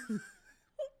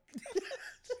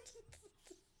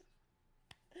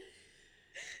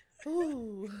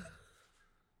 ooh.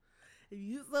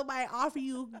 If somebody offer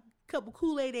you a cup of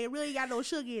Kool-Aid that really got no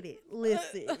sugar in it,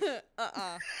 listen.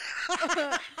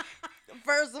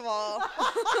 First of all,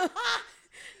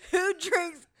 who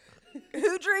drinks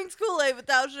Kool-Aid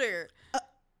without sugar?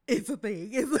 It's a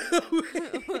thing.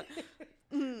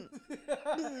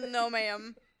 No,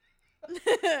 ma'am.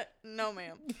 No,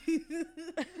 ma'am.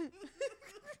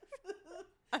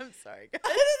 I'm sorry, guys.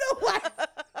 I don't know why.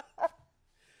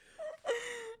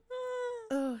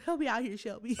 Help me out here,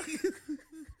 Shelby.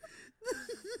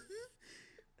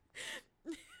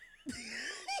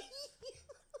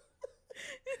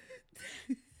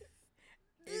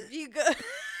 If you go... I'm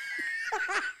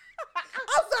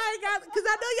sorry, guys, because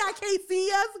I know y'all can't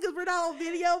see us because we're not on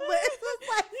video, but it's just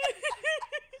like...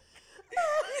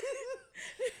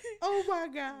 Oh my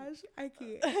gosh, I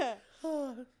can't.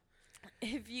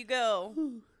 If you go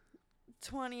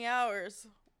 20 hours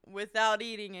without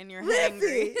eating and you're Listen,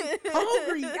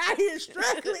 hungry, out here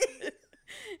struggling.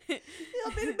 You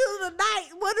know, in the middle of the night,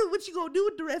 wondering what you gonna do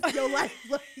with the rest of your life.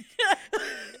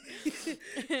 This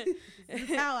is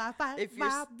how I fight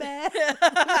my bad.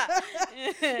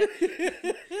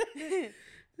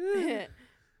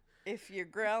 If your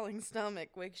growling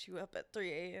stomach wakes you up at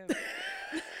 3 a.m.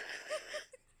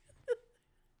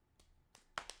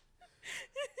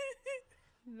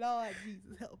 Lord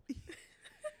Jesus, help me.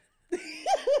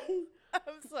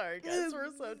 I'm sorry, guys.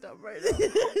 We're so dumb right now.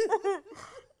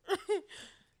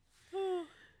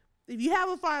 If you have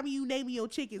a farm and you naming your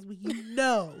chickens, well, you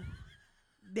know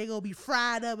they're going to be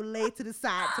fried up and laid to the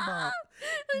side tomorrow.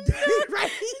 Right?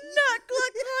 Not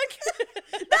cluck cluck.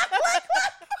 Not cluck cluck.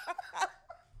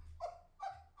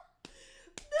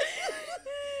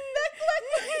 Not cluck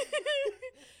cluck.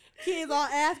 Kids all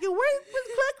asking, where's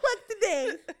Cluck Cluck today?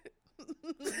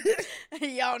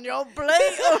 He on your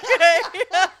plate, okay?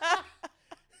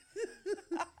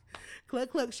 Cluck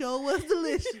Cluck sure was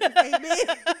delicious. Amen.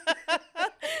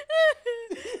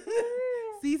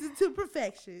 Seasoned to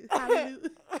perfection. Hallelujah.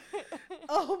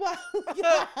 Oh my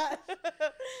God.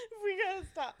 We gotta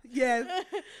stop. Yes.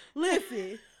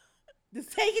 Listen.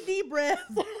 Just take a deep breath.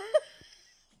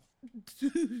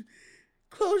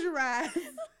 Close your eyes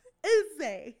and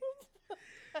say,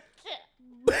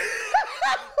 bump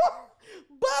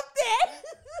that.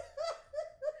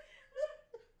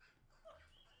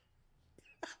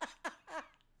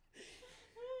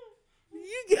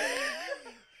 You get.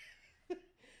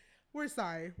 We're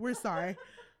sorry.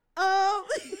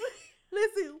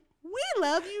 Listen, we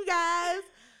love you guys.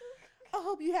 I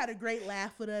hope you had a great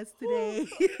laugh with us today.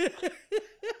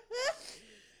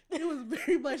 It was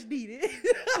very much needed.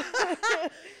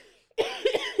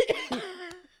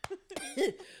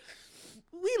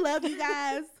 We love you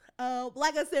guys.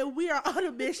 Like I said, we are on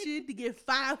a mission to get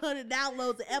 500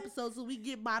 downloads an episode so we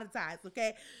get monetized,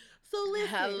 okay? So listen,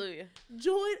 Hallelujah.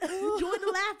 Join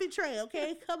the laughing train,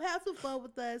 okay? Come have some fun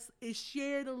with us and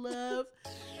share the love.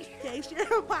 Okay, share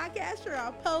our podcast, share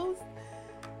our post.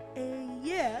 And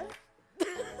yeah.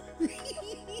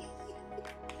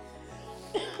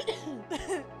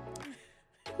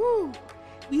 Whew.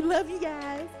 We love you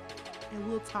guys. And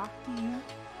we'll talk to you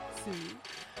soon.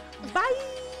 Bye.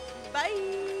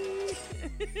 Bye.